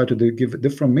now they try to give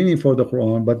different meaning for the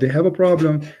Quran, but they have a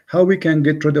problem. How we can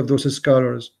get rid of those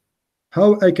scholars?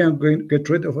 How I can get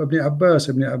rid of Ibn Abbas?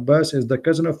 Ibn Abbas is the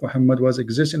cousin of Muhammad, was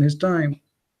exist in his time,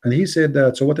 and he said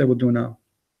that. So what I would do now?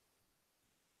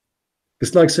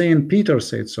 It's like saying Peter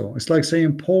said so. It's like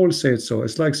saying Paul said so.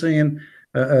 It's like saying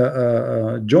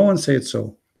John said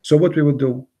so. So what we would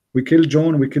do? We kill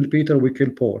John, we kill Peter, we kill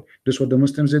Paul. This is what the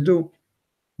Muslims they do.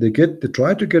 They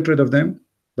try to get rid of them,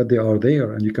 but they are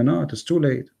there, and you cannot. It's too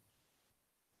late.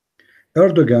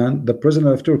 Erdogan, the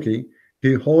president of Turkey,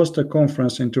 he hosted a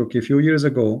conference in Turkey a few years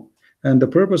ago, and the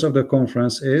purpose of the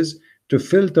conference is to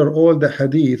filter all the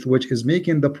hadith which is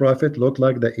making the prophet look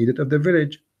like the idiot of the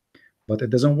village. But it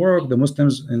doesn't work. The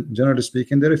Muslims, generally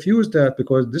speaking, they refuse that,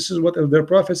 because this is what their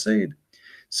prophet said.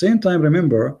 Same time,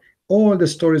 remember, all the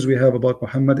stories we have about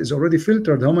Muhammad is already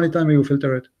filtered. How many times you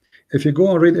filter it? If you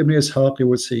go and read Ibn Ishaq, you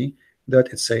will see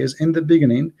that it says in the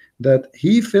beginning that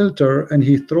he filter and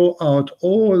he throw out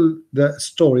all the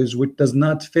stories which does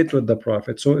not fit with the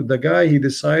prophet. So the guy, he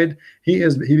decide, he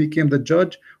became the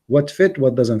judge what fit,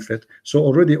 what doesn't fit. So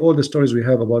already all the stories we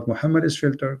have about Muhammad is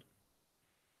filtered.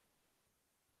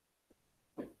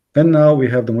 And now we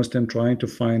have the Muslim trying to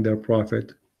find their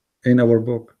prophet in our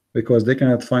book, because they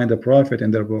cannot find a prophet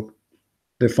in their book.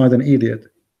 They find an idiot,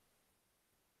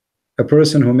 a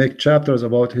person who make chapters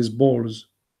about his balls,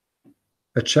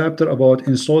 a chapter about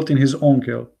insulting his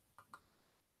uncle.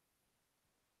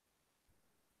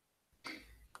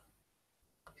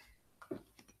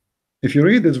 If you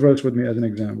read this verse with me as an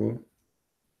example,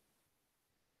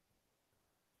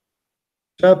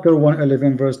 chapter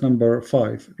 111 verse number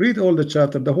 5, read all the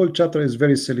chapter. The whole chapter is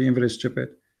very silly and very stupid.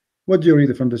 What do you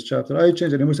read from this chapter? I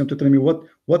changed the Muslim to tell me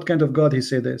what kind of God he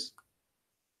say this.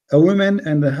 A woman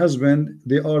and a husband,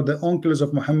 they are the uncles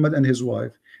of Muhammad and his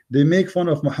wife. They make fun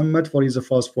of Muhammad for he's a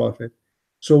false prophet.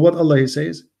 So what Allah he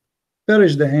says?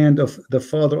 Perish the hand of the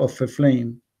father of a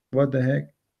flame. What the heck?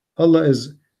 Allah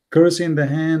is cursing the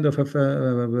hand of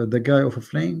the guy of a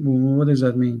flame. What does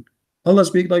that mean? Allah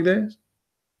speak like this?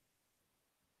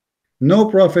 No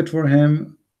profit for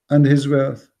him and his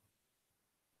wealth.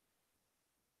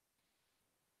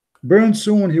 Burn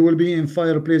soon, he will be in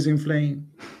fire, blazing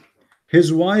flame.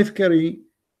 His wife carry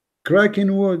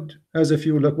cracking wood as a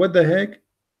fuel. Like, what the heck?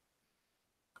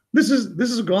 This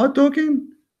is God talking.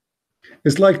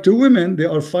 It's like two women, they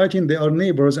are fighting, they are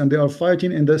neighbors, and they are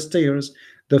fighting in the stairs.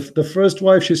 The first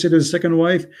wife, she said to the second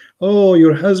wife, oh,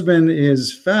 your husband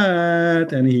is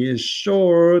fat and he is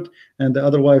short. And the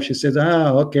other wife, she says,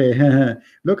 ah, okay,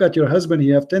 look at your husband, he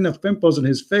have 10 of pimples on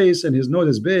his face and his nose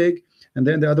is big. And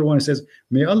then the other one says,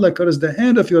 may Allah curse the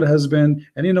hand of your husband.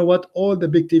 And you know what? All the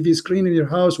big TV screen in your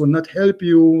house will not help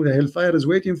you. The hellfire is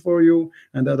waiting for you.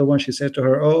 And the other one, she said to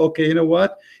her, oh, okay, you know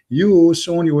what? You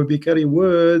soon you will be carrying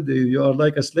wood. You are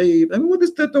like a slave. I mean, what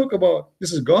does that talk about?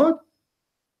 This is God?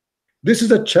 This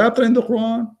is a chapter in the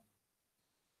Quran.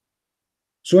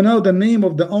 So now the name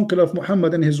of the uncle of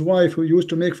Muhammad and his wife who used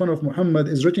to make fun of Muhammad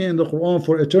is written in the Quran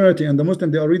for eternity. And the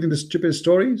Muslim, they are reading the stupid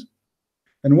stories.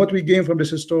 And what we gain from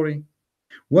this story?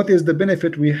 What is the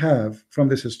benefit we have from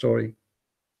this story?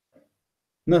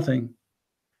 Nothing.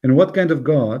 And what kind of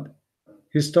God?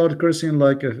 He started cursing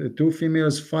like two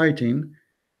females fighting,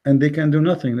 and they can do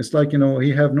nothing. It's like, you know,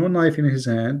 he have no knife in his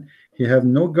hand, he have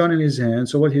no gun in his hand.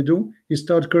 So what he do? He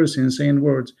start cursing, saying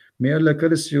words. May Allah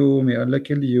curse you. May Allah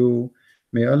kill you.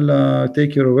 May Allah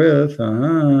take your wealth.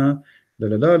 La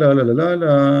la la la la la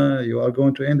la. You are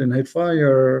going to end in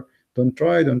hellfire. Don't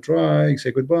try. Don't try.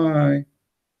 Say goodbye.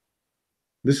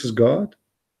 This is God.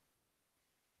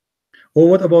 Or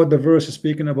what about the verse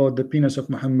speaking about the penis of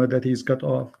Muhammad that he's cut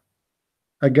off?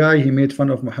 A guy, he made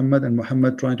fun of Muhammad, and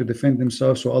Muhammad trying to defend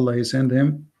himself, so Allah he sent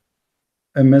him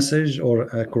a message or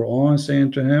a Quran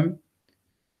saying to him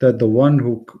that the one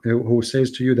who says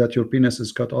to you that your penis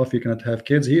is cut off, you cannot have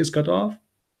kids, he is cut off.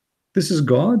 This is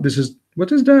God. This is,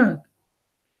 what is that?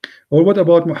 Or what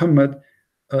about Muhammad?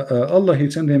 Allah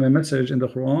he sent him a message in the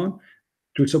Quran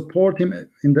to support him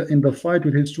in the fight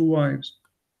with his two wives.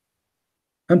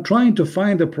 I'm trying to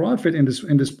find the prophet in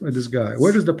this guy.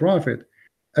 Where is the prophet?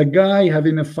 A guy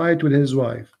having a fight with his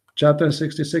wife. Chapter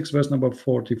 66, verse number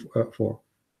 44.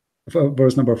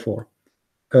 Verse number 4.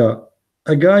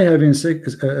 A guy having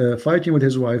fighting with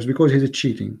his wives because he's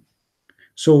cheating.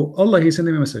 So Allah he sent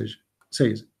him a message,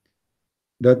 says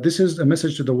that this is a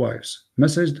message to the wives.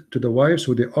 Message to the wives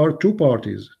who there are two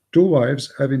parties. Two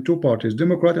wives having two parties,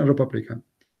 Democrat and Republican.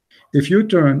 If you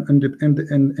turn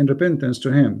in repentance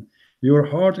to him, your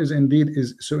heart is indeed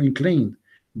so inclined.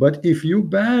 But if you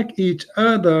back each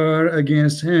other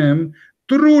against him,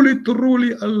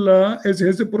 truly Allah is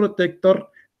his protector,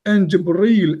 and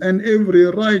Jibreel and every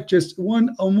righteous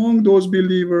one among those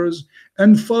believers,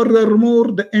 and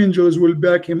furthermore the angels will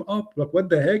back him up. Like, what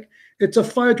the heck? It's a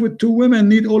fight with two women,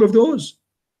 need all of those.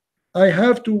 I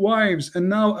have two wives, and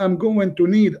now I'm going to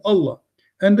need Allah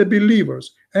and the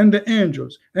believers and the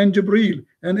angels and Jibreel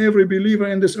and every believer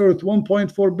in this earth,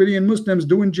 1.4 billion Muslims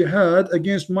doing jihad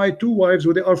against my two wives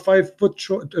who they are 5 foot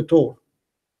tall.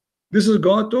 This is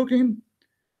God talking?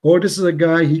 Or this is a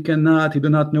guy, he do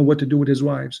not know what to do with his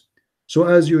wives. So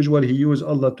as usual, he used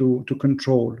Allah to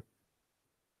control.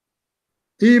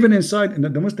 Even inside, and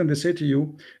the Muslim, they say to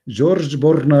you, George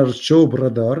Bernard Shaw,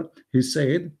 brother, he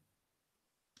said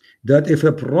that if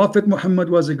a Prophet Muhammad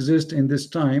was exist in this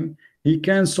time, he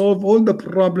can solve all the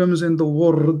problems in the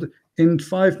world in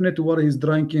 5 minutes while he's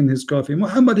drinking his coffee.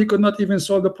 Muhammad, he could not even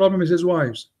solve the problem with his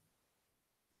wives.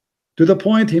 To the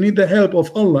point he need the help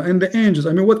of Allah and the angels.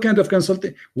 I mean, what kind of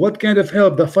consulting, what kind of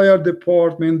help? The fire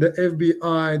department, the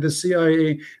FBI, the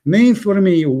CIA. Name for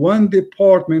me one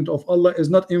department of Allah is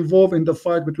not involved in the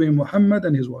fight between Muhammad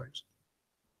and his wives.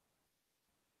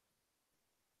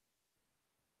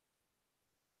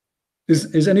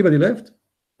 Is anybody left?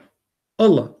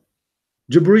 Allah,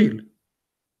 Jibreel,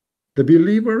 the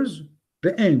believers,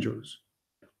 the angels,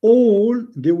 all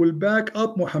they will back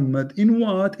up Muhammad in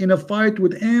what? In a fight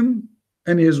with him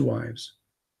and his wives.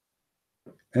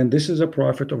 And this is a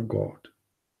prophet of God.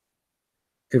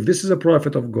 If this is a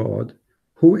prophet of God,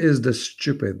 who is the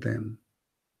stupid then?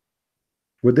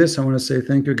 With this, I want to say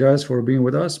thank you guys for being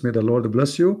with us. May the Lord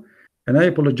bless you. And I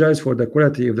apologize for the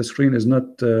quality if the screen is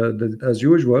not as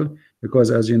usual,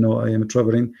 because as you know, I am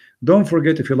traveling. Don't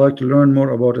forget, if you like to learn more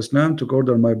about Islam, to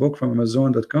order my book from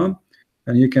Amazon.com,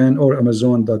 and you can, or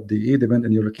Amazon.de, depending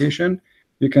on your location.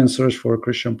 You can search for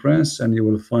Christian Prince and you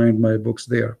will find my books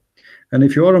there. And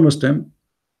if you are a Muslim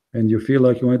and you feel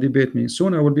like you want to debate me,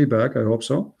 soon I will be back, I hope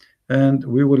so. And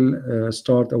we will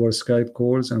start our Skype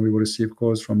calls and we will receive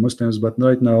calls from Muslims. But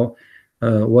right now,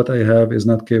 what I have is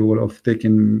not capable of taking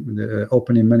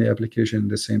opening many applications at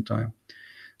the same time.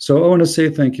 So I want to say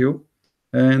thank you,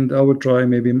 and I will try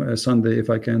maybe Sunday if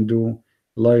I can do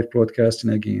live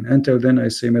broadcasting again. Until then, I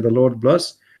say may the Lord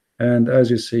bless. And as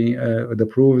you see, the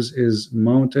proofs is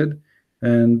mounted,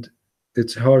 and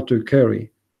it's hard to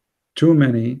carry. Too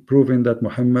many proving that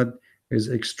Muhammad is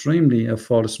extremely a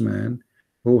false man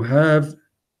who have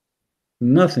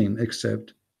nothing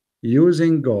except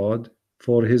using God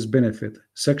for his benefit,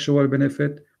 sexual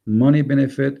benefit, money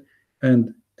benefit,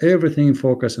 and everything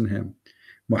focused on him.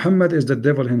 Muhammad is the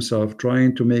devil himself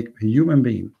trying to make a human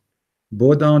being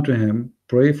bow down to him,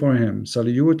 pray for him,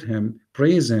 salute him,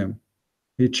 praise him.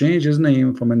 He changed his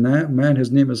name from a man,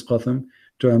 his name is Qatham,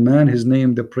 to a man, his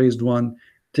name, the praised one,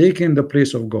 taking the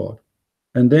place of God.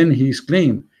 And then he's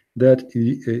claimed that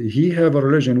he have a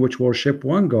religion which worship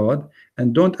one God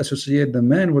and don't associate the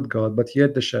man with God, but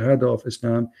yet the Shahada of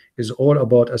Islam is all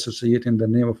about associating the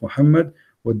name of Muhammad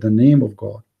with the name of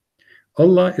God.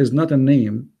 Allah is not a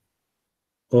name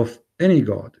of any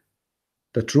God.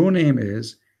 The true name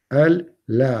is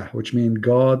Al-Lah, which means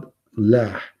God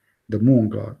Lah, the moon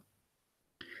God.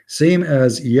 Same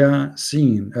as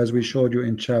Yasin, as we showed you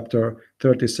in chapter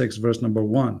 36, verse number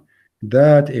 1.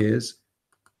 That is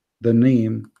the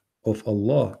name of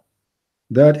Allah.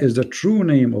 That is the true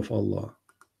name of Allah.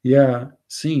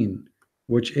 Yasin,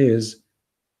 which is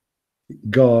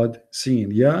God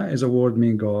seen. Ya is a word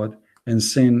meaning God, and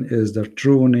Sin is the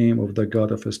true name of the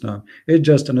God of Islam. It's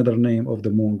just another name of the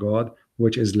moon God,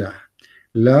 which is Lah.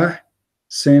 Lah,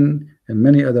 Sin, and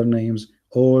many other names,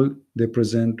 all they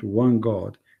present one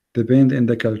God. Depend in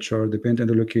the culture, depend in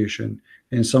the location.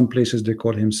 In some places they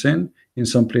call him Sin, in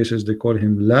some places they call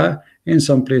him La, in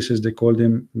some places they call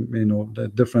him, you know, the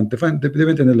different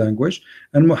depend in the language.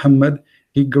 And Muhammad,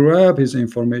 he grabbed his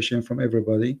information from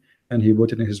everybody and he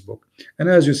put it in his book. And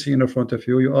as you see in front of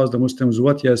you, you ask the Muslims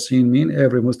what Yasin mean.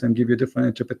 Every Muslim give you different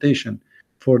interpretation.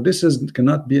 For this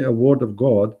cannot be a word of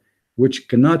God which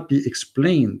cannot be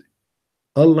explained.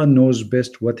 Allah knows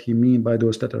best what he mean by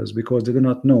those letters, because they do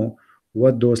not know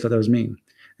what those letters mean.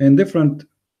 In different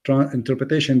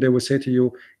interpretation, they will say to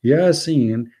you,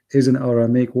 Yasin is an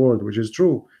Aramaic word, which is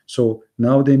true. So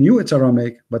now they knew it's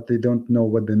Aramaic, but they don't know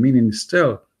what the meaning is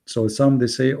still. So some they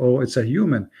say, oh, it's a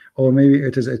human, or maybe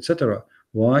it is, etc.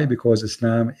 Why? Because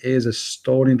Islam is a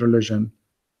stolen religion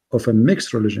of a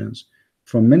mixed religions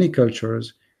from many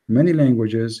cultures, many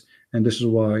languages, and this is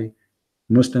why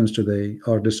Muslims today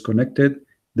are disconnected.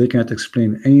 They can't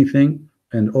explain anything,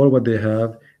 and all what they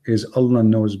have is Allah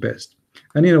knows best.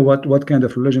 And you know what kind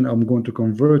of religion I'm going to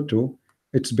convert to?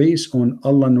 It's based on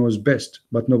Allah knows best,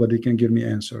 but nobody can give me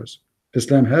answers.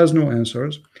 Islam has no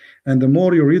answers, and the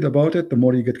more you read about it, the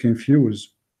more you get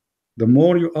confused. The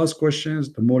more you ask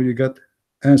questions, the more you get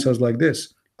answers like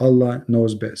this. Allah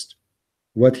knows best.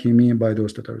 What he mean by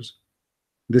those letters?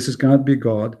 This cannot be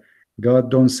God.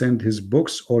 God don't send his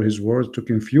books or his words to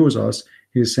confuse us.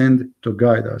 He sent to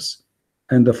guide us.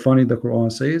 And the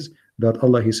Quran says that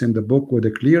Allah, he sent the book with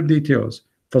the clear details.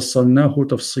 فَصَّلْنَاهُ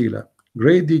تَفْصِيلًا.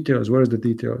 Great details. Where is the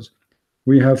details?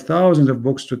 We have thousands of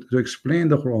books to explain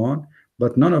the Quran,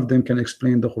 but none of them can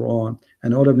explain the Quran,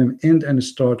 and all of them end and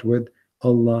start with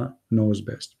Allah knows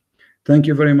best. Thank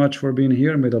you very much for being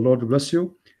here. May the Lord bless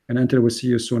you, and until we see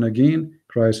you soon again,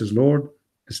 Christ is Lord,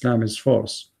 Islam is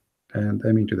false, and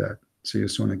I mean to that. See you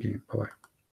soon again. Bye-bye.